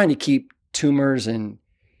 we're trying to keep tumors and,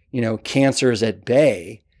 cancers at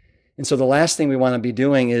bay. And so the last thing we want to be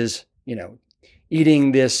doing is,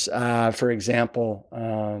 eating this, for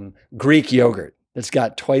example, Greek yogurt that's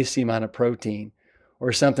got twice the amount of protein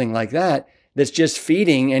or something like that, that's just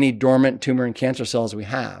feeding any dormant tumor and cancer cells we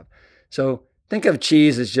have. So think of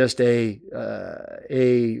cheese as just a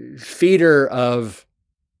feeder of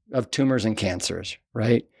tumors and cancers,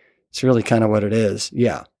 right? It's really kind of what it is.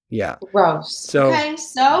 Yeah. Yeah. Gross. So, okay.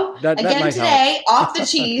 So that again today, off the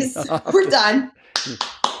cheese. We're done.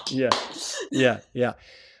 Yeah. Yeah. Yeah.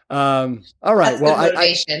 All right. That's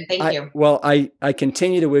motivation. Thank you. Well, I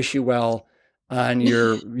continue to wish you well on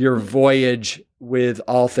your voyage with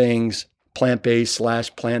all things plant-based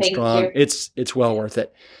 / plant strong. It's well worth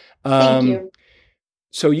it. Thank you.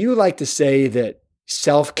 So you like to say that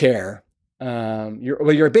self-care,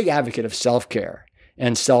 you're a big advocate of self-care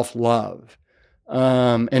and self-love.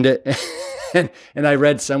 And I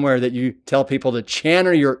read somewhere that you tell people to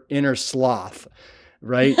channel your inner sloth,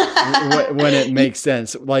 right? When it makes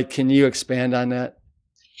sense. Like, can you expand on that?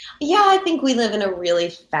 Yeah, I think we live in a really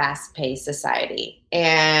fast-paced society.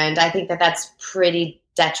 And I think that that's pretty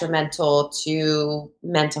detrimental to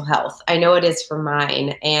mental health. I know it is for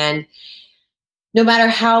mine. And no matter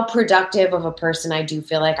how productive of a person I do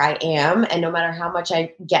feel like I am, and no matter how much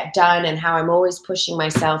I get done and how I'm always pushing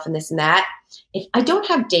myself and this and that, if I don't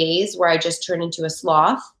have days where I just turn into a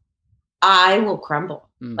sloth, I will crumble.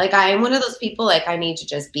 Like I am one of those people, like I need to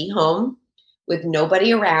just be home with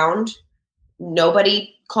nobody around,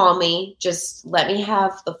 nobody call me, just let me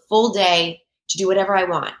have the full day to do whatever I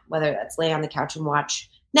want, whether that's lay on the couch and watch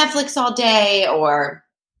Netflix all day or,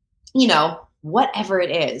 whatever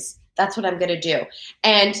it is. That's what I'm going to do.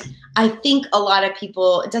 And I think a lot of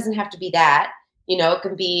people, it doesn't have to be that, it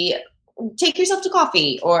can be take yourself to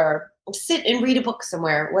coffee or sit and read a book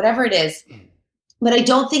somewhere, whatever it is. But I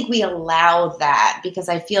don't think we allow that because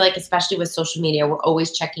I feel like, especially with social media, we're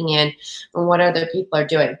always checking in on what other people are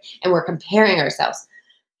doing and we're comparing ourselves.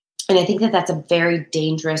 And I think that that's a very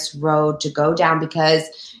dangerous road to go down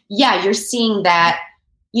because, you're seeing that,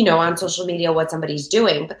 on social media, what somebody's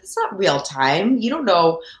doing, but it's not real time. You don't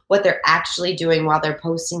know what they're actually doing while they're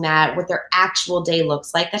posting that, what their actual day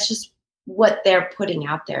looks like. That's just what they're putting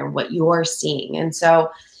out there and what you're seeing. And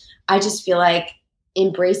so I just feel like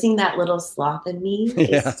embracing that little sloth in me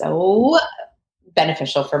is so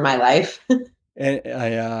beneficial for my life. And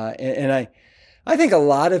I think a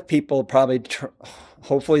lot of people probably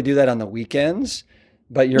hopefully do that on the weekends.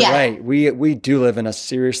 But you're right. We do live in a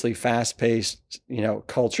seriously fast-paced,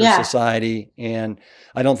 culture, society, and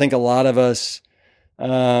I don't think a lot of us.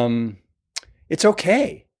 It's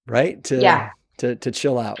okay, right? To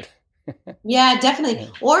chill out. Yeah, definitely. Yeah.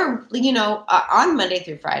 Or on Monday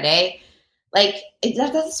through Friday, like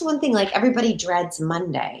that's one thing. Like everybody dreads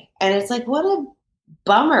Monday, and it's like what a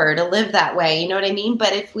bummer to live that way. You know what I mean?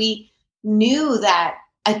 But if we knew that.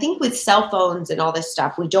 I think with cell phones and all this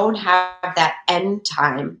stuff, we don't have that end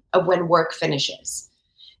time of when work finishes.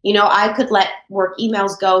 I could let work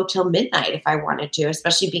emails go till midnight if I wanted to,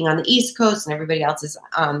 especially being on the East Coast and everybody else is,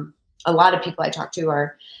 a lot of people I talk to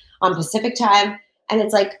are on Pacific time. And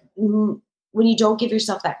it's like, when you don't give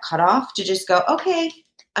yourself that cutoff to just go, okay,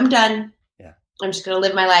 I'm done. I'm just going to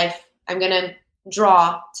live my life. I'm going to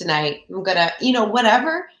draw tonight. I'm going to,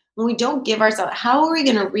 whatever. when we don't give ourselves, how are we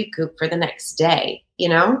going to recoup for the next day?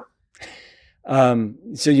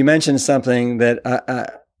 So you mentioned something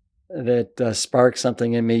that sparked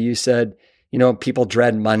something in me. You said, people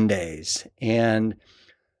dread Mondays. And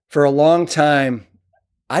for a long time,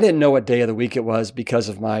 I didn't know what day of the week it was because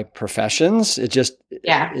of my professions. It just,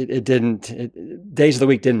 days of the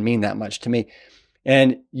week didn't mean that much to me.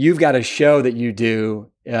 And you've got a show that you do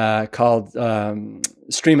called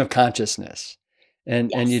Stream of Consciousness.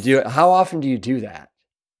 And you do it. How often do you do that?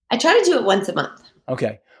 I try to do it once a month.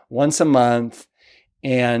 Okay. Once a month.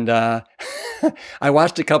 And I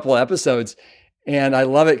watched a couple of episodes and I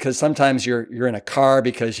love it because sometimes you're in a car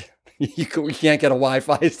because you can't get a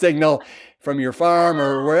Wi-Fi signal from your farm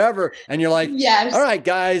or wherever. And you're like, yes. All right,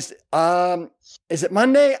 guys, is it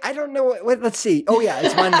Monday? I don't know. Let's see. Oh yeah,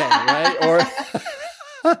 it's Monday, right?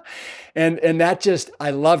 Or, and that just, I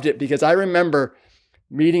loved it because I remember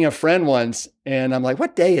meeting a friend once and I'm like,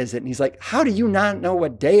 what day is it? And he's like, how do you not know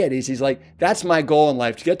what day it is? He's like, that's my goal in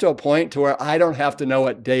life, to get to a point to where I don't have to know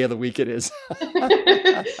what day of the week it is.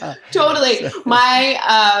 Totally.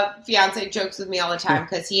 My fiance jokes with me all the time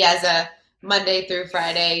because he has a Monday through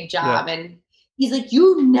Friday job. Yeah. And he's like,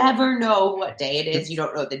 you never know what day it is. You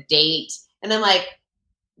don't know the date. And I'm like,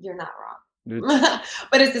 you're not wrong.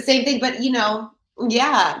 But it's the same thing. But, yeah.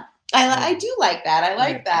 I do like that. I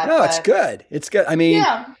like that. No, it's good. It's good. I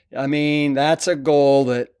mean, that's a goal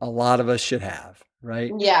that a lot of us should have,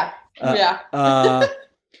 right? Yeah. I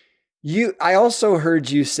also heard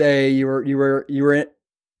you say you were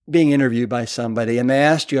being interviewed by somebody and they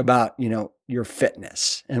asked you about, your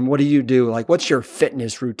fitness and what do you do? Like, what's your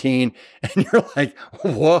fitness routine? And you're like,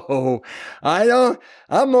 whoa,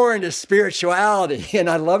 I'm more into spirituality. And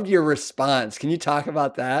I loved your response. Can you talk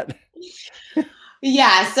about that?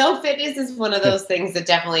 Yeah. So fitness is one of those things that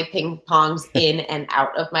definitely ping pongs in and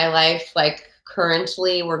out of my life. Like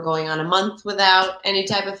currently we're going on a month without any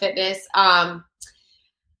type of fitness.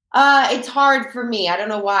 It's hard for me. I don't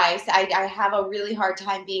know why. I have a really hard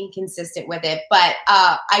time being consistent with it, but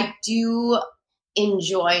I do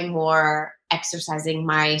enjoy more exercising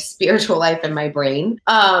my spiritual life and my brain.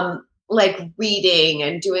 Like reading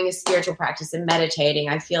and doing a spiritual practice and meditating,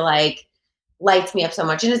 I feel like lights me up so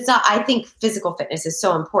much. And I think physical fitness is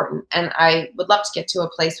so important. And I would love to get to a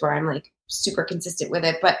place where I'm like super consistent with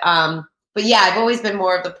it. But yeah, I've always been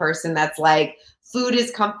more of the person that's like, food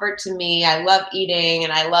is comfort to me. I love eating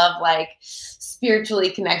and I love like spiritually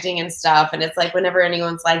connecting and stuff. And it's like, whenever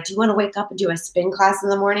anyone's like, do you want to wake up and do a spin class in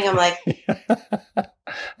the morning? I'm like,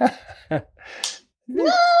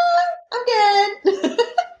 no, I'm good.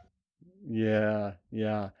 Yeah.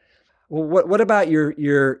 Well, what about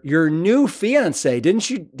your new fiance? Didn't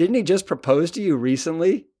he just propose to you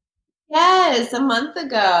recently? Yes, a month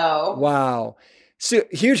ago. Wow. So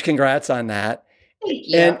huge congrats on that. Thank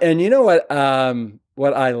you. And you know what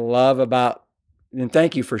I love about, and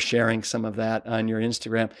thank you for sharing some of that on your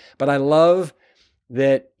Instagram, but I love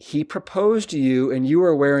that he proposed to you and you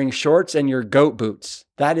were wearing shorts and your goat boots.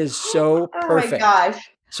 That is so perfect. Oh my gosh.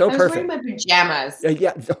 So I was perfect. wearing my pajamas.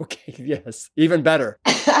 Yeah. Okay. Yes. Even better.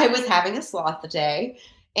 I was having a sloth day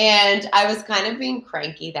and I was kind of being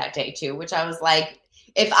cranky that day too, which I was like,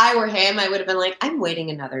 if I were him, I would have been like, I'm waiting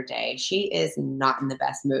another day. She is not in the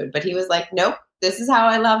best mood. But he was like, nope, this is how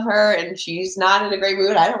I love her. And she's not in a great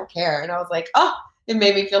mood. I don't care. And I was like, oh, it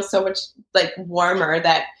made me feel so much like warmer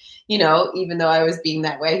that, even though I was being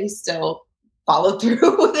that way, he still followed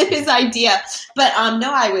through with his idea. But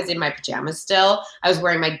no, I was in my pajamas still. I was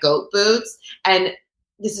wearing my goat boots. And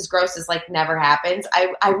this is gross. This like never happens.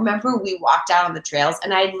 I remember we walked out on the trails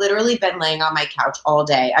and I'd literally been laying on my couch all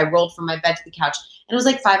day. I rolled from my bed to the couch and it was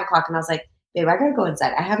like 5:00 and I was like, babe, I gotta go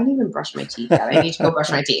inside. I haven't even brushed my teeth yet. I need to go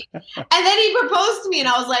brush my teeth. And then he proposed to me and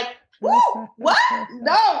I was like, woo, what?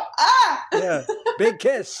 No, Yeah, big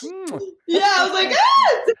kiss. Yeah, I was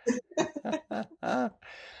like,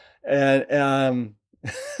 And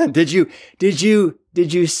did you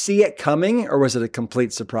see it coming or was it a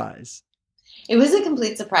complete surprise? It was a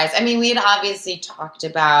complete surprise. I mean, we had obviously talked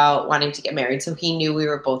about wanting to get married, so he knew we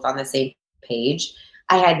were both on the same page.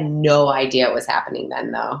 I had no idea what was happening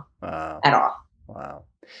then, though. Wow. At all. Wow.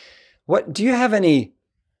 What do you have any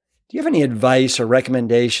advice or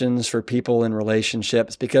recommendations for people in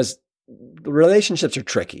relationships? Because the relationships are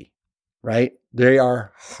tricky, right? They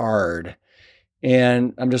are hard.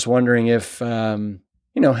 And I'm just wondering if you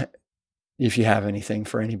have anything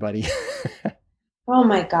for anybody. Oh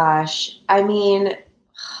my gosh. I mean,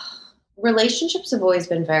 relationships have always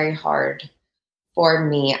been very hard for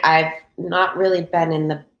me. I've not really been in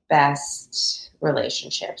the best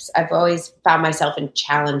relationships. I've always found myself in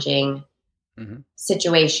challenging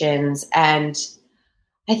situations. And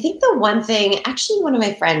I think the one thing, actually, one of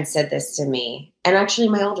my friends said this to me, and actually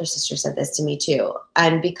my older sister said this to me too.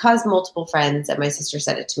 And because multiple friends and my sister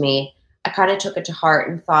said it to me, I kind of took it to heart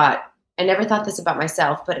and thought, I never thought this about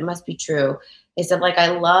myself, but it must be true. They said, like, I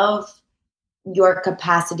love your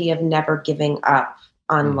capacity of never giving up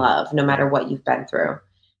on love, no matter what you've been through.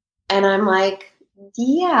 And I'm like,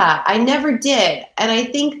 yeah, I never did. And I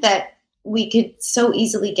think that we could so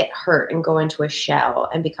easily get hurt and go into a shell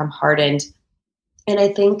and become hardened. And I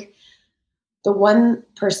think the one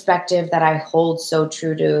perspective that I hold so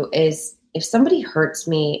true to is if somebody hurts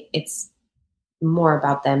me, it's more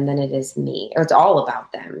about them than it is me, or it's all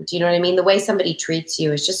about them. Do you know what I mean? The way somebody treats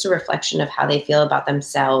you is just a reflection of how they feel about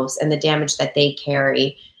themselves and the damage that they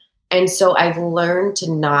carry. And so I've learned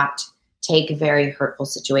to not take very hurtful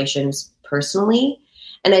situations personally.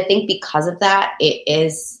 And I think because of that,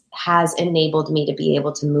 has enabled me to be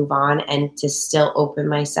able to move on and to still open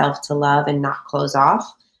myself to love and not close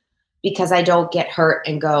off, because I don't get hurt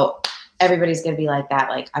and go, everybody's going to be like that.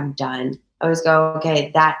 Like, I'm done. I always go,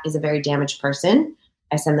 okay, that is a very damaged person.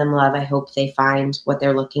 I send them love. I hope they find what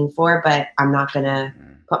they're looking for, but I'm not going to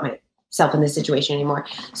put myself in this situation anymore.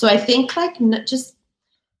 So I think, like, just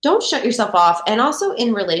don't shut yourself off. And also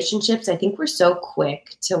in relationships, I think we're so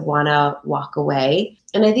quick to want to walk away.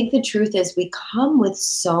 And I think the truth is we come with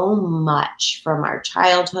so much from our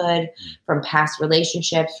childhood, from past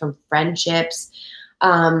relationships, from friendships.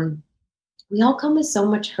 We all come with so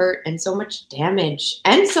much hurt and so much damage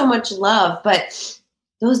and so much love. But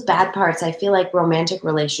those bad parts, I feel like romantic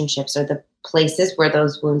relationships are the places where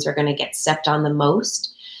those wounds are going to get stepped on the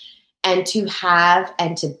most. And to have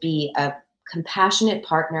and to be a compassionate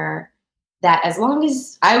partner that, as long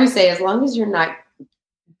as you're not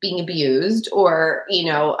being abused or, any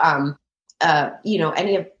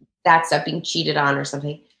of that stuff, being cheated on or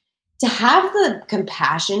something, to have the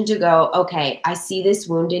compassion to go, okay, I see this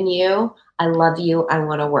wound in you. I love you. I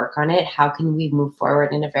want to work on it. How can we move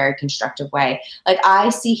forward in a very constructive way? Like, I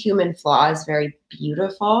see human flaws very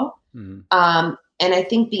beautiful. Mm-hmm. And I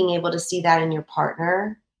think being able to see that in your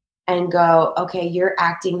partner and go, okay, you're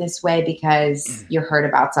acting this way because you're hurt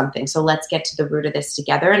about something. So let's get to the root of this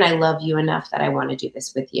together. And I love you enough that I want to do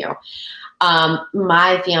this with you.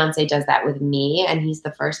 My fiance does that with me. And he's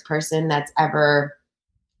the first person that's ever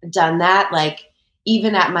done that. Like,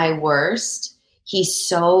 even at my worst, he's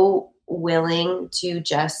so willing to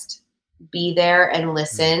just be there and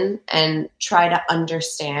listen and try to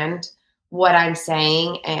understand what I'm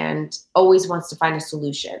saying, and always wants to find a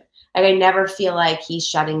solution. Like, I never feel like he's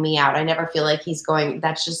shutting me out. I never feel like he's going,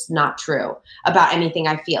 that's just not true about anything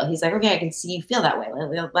I feel. He's like, okay, I can see you feel that way.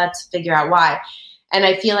 Let's figure out why. And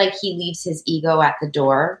I feel like he leaves his ego at the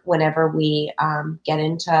door whenever we get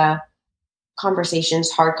into conversations,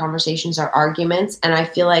 hard conversations or arguments. And I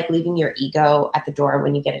feel like leaving your ego at the door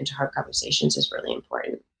when you get into hard conversations is really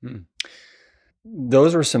important.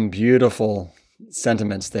 Those were some beautiful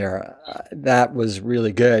sentiments there. That was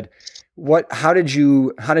really good. How did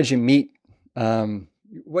you meet?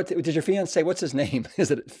 What did your fiance? What's his name?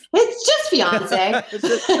 Is it? It's just fiance.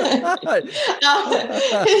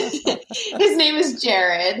 His name is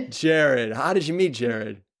Jared. Jared. How did you meet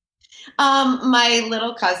Jared? My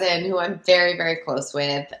little cousin, who I'm very, very close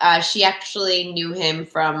with, she actually knew him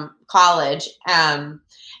from college. And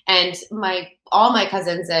all my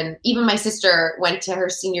cousins and even my sister went to her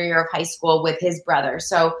senior year of high school with his brother.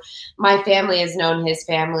 So my family has known his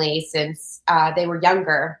family since they were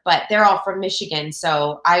younger, but they're all from Michigan.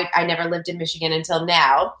 So I never lived in Michigan until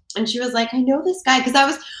now. And she was like, I know this guy,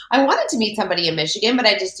 because I wanted to meet somebody in Michigan, but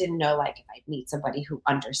I just didn't know, like, if I'd meet somebody who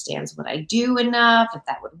understands what I do enough, if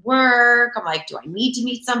that would work. I'm like, do I need to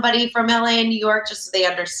meet somebody from LA and New York just so they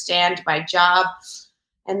understand my job?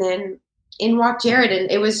 And then in walked Jared,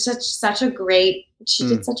 and it was such a great, she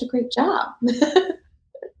did such a great job.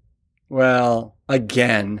 Well,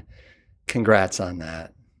 again, congrats on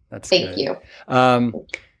that. That's Thank good. you.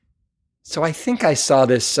 So I think I saw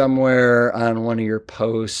this somewhere on one of your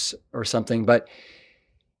posts or something, but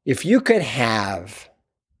if you could have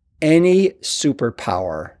any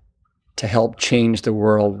superpower to help change the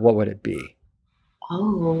world, what would it be?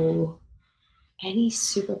 Oh, any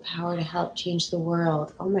superpower to help change the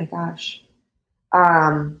world. Oh my gosh.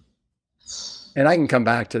 And I can come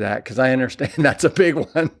back to that because I understand that's a big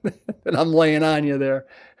one that I'm laying on you there.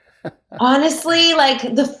 Honestly,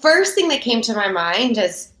 like, the first thing that came to my mind,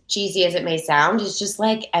 as cheesy as it may sound, is just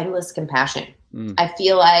like endless compassion. I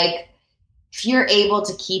feel like if you're able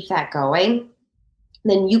to keep that going,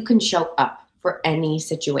 then you can show up for any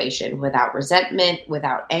situation without resentment,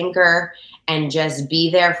 without anger, and just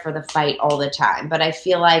be there for the fight all the time. But I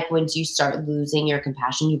feel like once you start losing your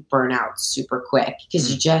compassion, you burn out super quick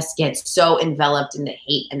because you just get so enveloped in the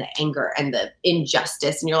hate and the anger and the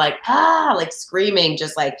injustice. And you're like, like screaming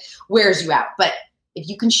just like wears you out. But if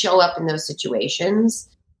you can show up in those situations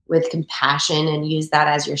with compassion and use that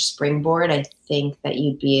as your springboard, I think that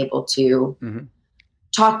you'd be able to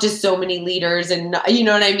talk to so many leaders and, you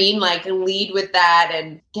know what I mean? Like lead with that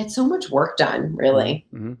and get so much work done, really.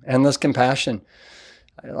 Endless compassion.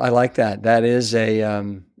 I like that. That is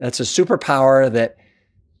that's a superpower that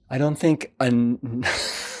I don't think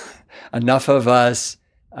enough of us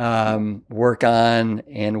work on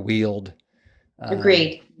and wield.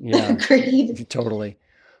 Agreed. Yeah. Agreed. Totally.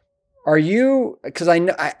 Are you, because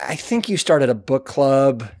I think you started a book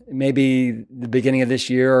club maybe the beginning of this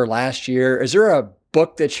year or last year. Is there a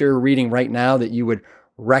book that you're reading right now that you would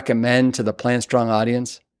recommend to the Plant Strong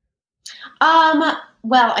audience?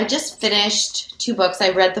 Well, I just finished 2 books. I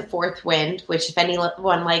read The Fourth Wind, which if anyone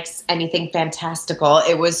likes anything fantastical,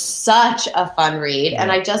 it was such a fun read. Yeah.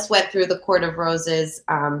 And I just went through The Court of Roses,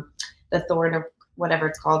 The Thorn of whatever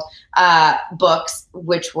it's called, books,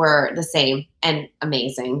 which were the same and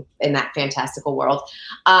amazing in that fantastical world.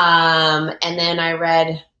 And then I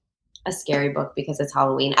read a scary book because it's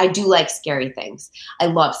Halloween. I do like scary things. I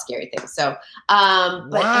love scary things. So,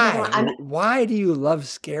 but why do you love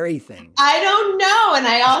scary things? I don't know. And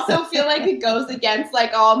I also feel like it goes against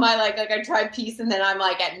like all my, like I try peace. And then I'm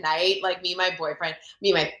like at night, like my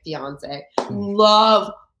fiance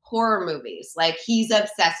love horror movies. Like he's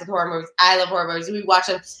obsessed with horror movies. I love horror movies. We watch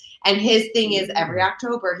them. And his thing is every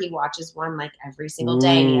October he watches one like every single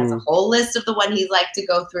day. And he has a whole list of the one he'd like to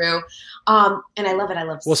go through. And I love it. I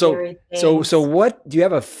love scary things. So what do you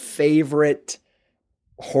have a favorite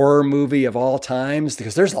horror movie of all times?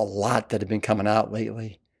 Because there's a lot that have been coming out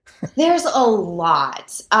lately. There's a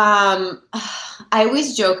lot. I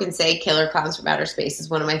always joke and say Killer Clowns from Outer Space is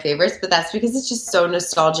one of my favorites, but that's because it's just so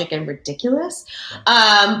nostalgic and ridiculous.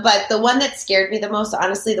 But the one that scared me the most,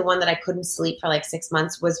 honestly, the one that I couldn't sleep for like 6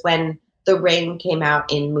 months was when The Ring came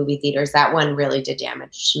out in movie theaters. That one really did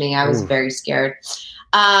damage to me. I was very scared.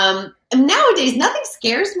 And nowadays, nothing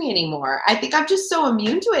scares me anymore. I think I'm just so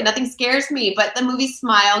immune to it. Nothing scares me. But the movie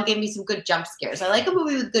Smile gave me some good jump scares. I like a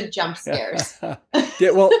movie with good jump scares.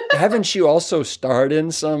 Yeah, well, haven't you also starred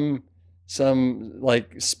in some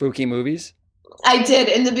like spooky movies? I did.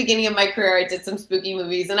 In the beginning of my career, I did some spooky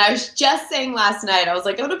movies. And I was just saying last night, I was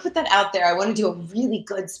like, I want to put that out there. I want to do a really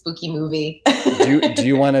good spooky movie. Do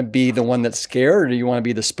you want to be the one that's scared, or do you want to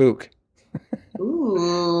be the spook?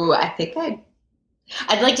 Ooh, I think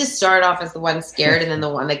I'd like to start off as the one scared and then the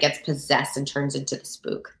one that gets possessed and turns into the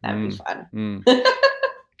spook. That would be fun.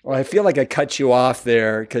 Well, I feel like I cut you off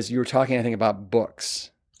there because you were talking, I think, about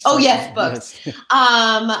books. Oh, yes, books.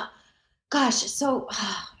 Gosh, so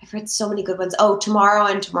I've read so many good ones. Oh, Tomorrow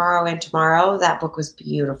and Tomorrow and Tomorrow. That book was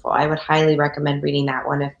beautiful. I would highly recommend reading that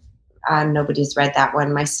one if nobody's read that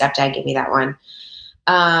one. My stepdad gave me that one.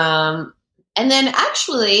 And then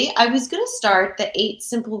actually, I was going to start The 8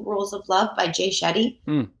 Simple Rules of Love by Jay Shetty.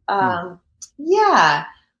 Yeah,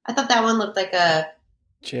 I thought that one looked like a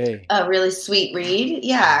really sweet read.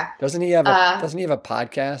 Yeah. Doesn't he have a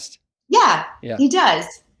podcast? Yeah, he does.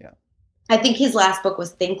 Yeah. I think his last book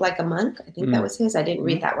was Think Like a Monk. I think that was his. I didn't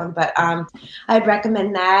read that one, but I'd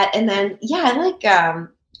recommend that. And then, yeah, I like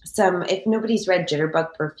if nobody's read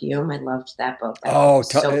Jitterbug Perfume, I loved that book.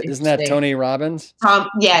 Isn't that Tony Robbins? Tom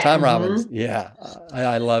Robbins. Yeah.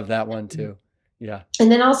 I love that one too. Yeah.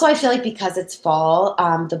 And then also I feel like because it's fall,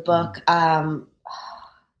 the book, oh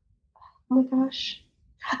my gosh,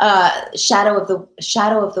 Shadow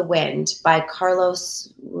of the Wind by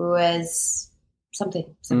Carlos Ruiz,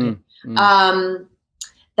 something.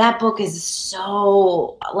 That book is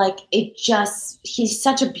so he's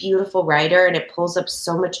such a beautiful writer and it pulls up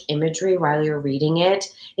so much imagery while you're reading it.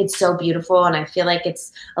 It's so beautiful. And I feel like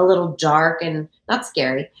it's a little dark and not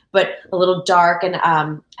scary, but a little dark. And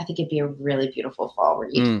I think it'd be a really beautiful fall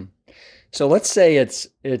read. So let's say it's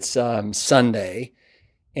Sunday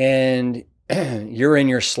and you're in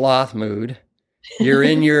your sloth mood. You're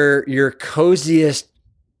in your coziest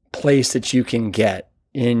place that you can get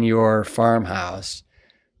in your farmhouse.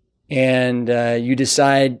 And you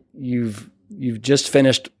decide you've just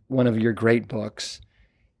finished one of your great books,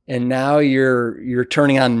 and now you're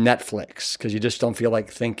turning on Netflix because you just don't feel like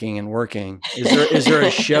thinking and working. Is there a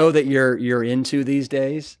show that you're into these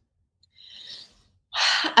days?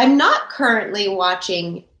 I'm not currently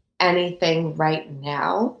watching anything right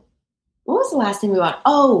now. What was the last thing we watched?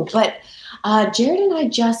 Oh, but Jared and I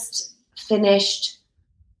just finished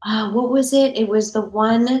What was it? It was the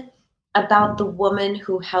one about the woman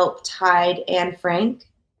who helped hide Anne Frank.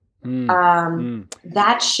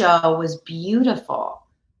 That show was beautiful.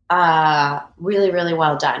 Really, really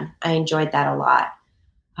well done. I enjoyed that a lot.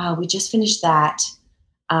 We just finished that.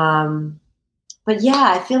 But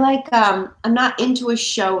yeah, I feel like I'm not into a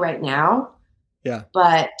show right now. Yeah.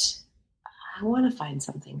 But I want to find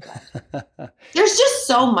something good. There's just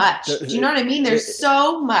so much. Do you know what I mean? There's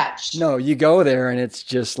so much. No, you go there and it's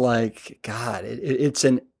just like, God,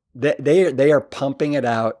 they are pumping it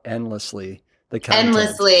out endlessly. The content.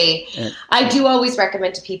 Endlessly. I do always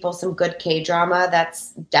recommend to people some good K-drama.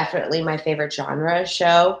 That's definitely my favorite genre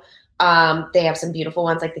show. They have some beautiful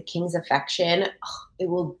ones like The King's Affection. Oh, it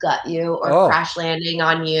will gut you, or Crash Landing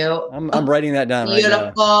on You. I'm writing that down beautiful.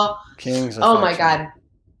 Right now. King's Affection. Oh my God.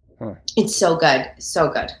 Huh. It's so good. So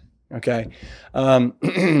good. Okay.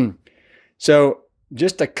 So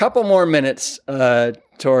just a couple more minutes,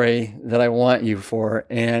 Torrey, that I want you for.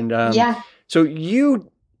 And so do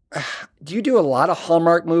you do a lot of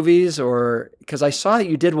Hallmark movies, or because I saw that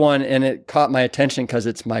you did one and it caught my attention because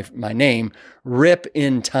it's my name, Rip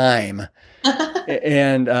in Time.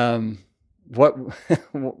 And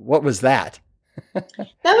what was that? That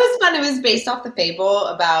was fun. It was based off the fable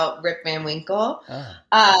about Rip Van Winkle.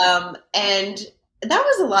 And that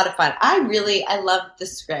was a lot of fun. I loved the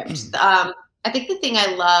script. I think the thing I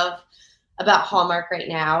love about Hallmark right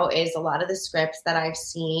now is a lot of the scripts that I've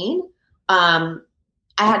seen.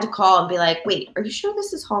 I had to call and be like, wait, are you sure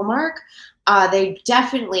this is Hallmark? They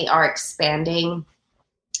definitely are expanding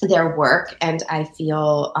their work. And I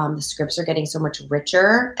feel the scripts are getting so much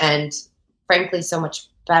richer and frankly, so much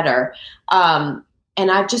better. And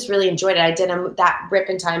I've just really enjoyed it. I did that Rip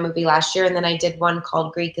in Time movie last year. And then I did one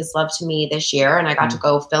called Greek is Love to Me this year. And I got to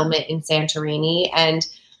go film it in Santorini. And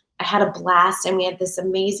I had a blast. And we had this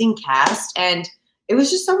amazing cast. And it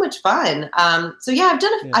was just so much fun. So yeah,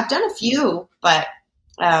 I've done a few, but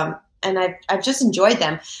and I've just enjoyed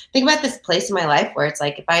them. Think about this place in my life where it's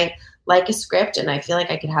like, if I like a script and I feel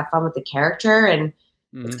like I could have fun with the character and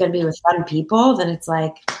it's going to be with fun people, then it's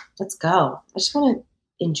like, let's go. I just want to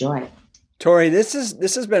enjoy. Torrey, this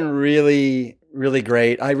has been really, really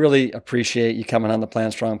great. I really appreciate you coming on the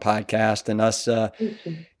Plant Strong podcast and us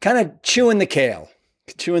kind of chewing the kale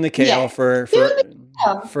for a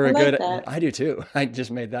good. That. I do too. I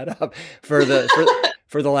just made that up for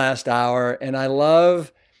the last hour, and I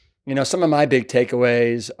love, some of my big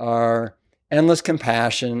takeaways are endless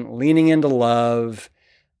compassion, leaning into love,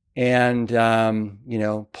 and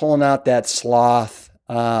pulling out that sloth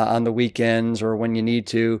on the weekends or when you need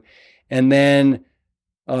to. And then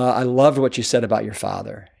I loved what you said about your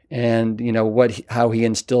father and, how he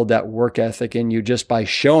instilled that work ethic in you just by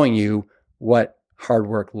showing you what hard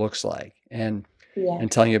work looks like and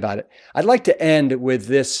telling you about it. I'd like to end with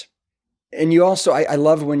this. And you also, I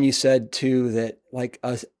love when you said too, that like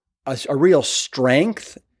a real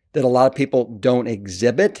strength that a lot of people don't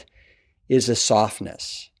exhibit is a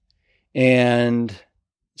softness. And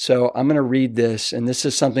so I'm going to read this, and this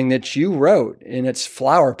is something that you wrote, and it's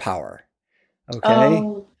Flower Power.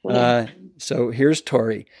 Okay. So here's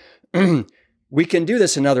Torrey. We can do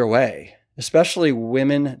this another way, especially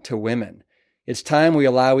women to women. It's time we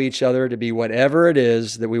allow each other to be whatever it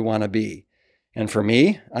is that we want to be. And for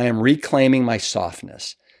me, I am reclaiming my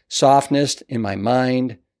softness in my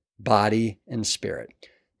mind, body, and spirit.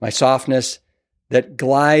 My softness that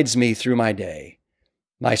glides me through my day.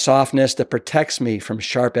 My softness that protects me from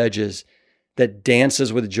sharp edges, that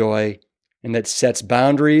dances with joy, and that sets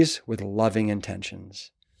boundaries with loving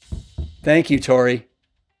intentions. Thank you, Torrey.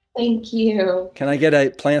 Thank you. Can I get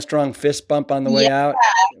a Plant Strong fist bump on the way out?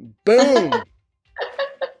 Boom.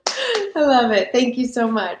 I love it. Thank you so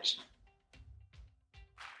much.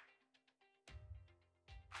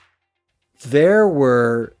 There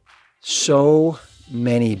were so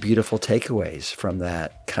many beautiful takeaways from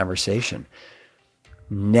that conversation.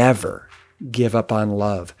 Never give up on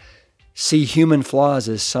love. See human flaws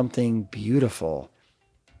as something beautiful.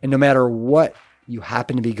 And no matter what you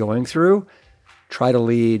happen to be going through, try to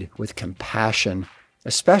lead with compassion,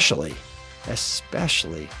 especially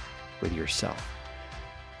with yourself.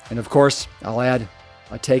 And of course, I'll add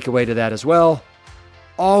a takeaway to that as well.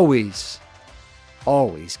 Always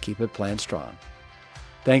keep it Plant Strong.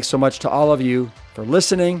 Thanks so much to all of you for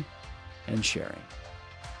listening and sharing.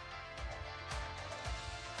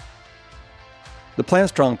 The Plant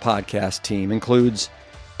Strong podcast team includes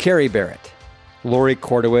Carrie Barrett, Lori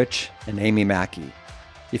Kordowich, and Amy Mackey.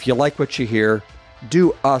 If you like what you hear,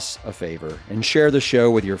 do us a favor and share the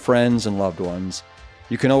show with your friends and loved ones.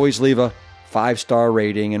 You can always leave a 5-star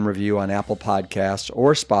rating and review on Apple Podcasts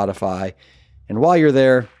or Spotify. And while you're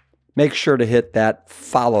there, make sure to hit that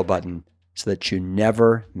follow button so that you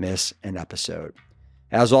never miss an episode.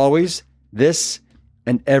 As always, this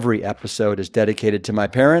and every episode is dedicated to my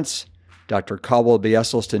parents, Dr. Caldwell B.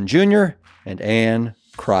 Esselstyn Jr. and Ann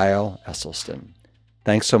Cryle Esselstyn.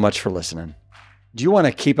 Thanks so much for listening. Do you want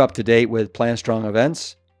to keep up to date with Plan Strong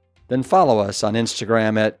events? Then follow us on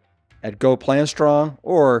Instagram at GoPlanStrong,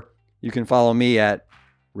 or you can follow me at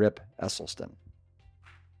Rip Esselstyn.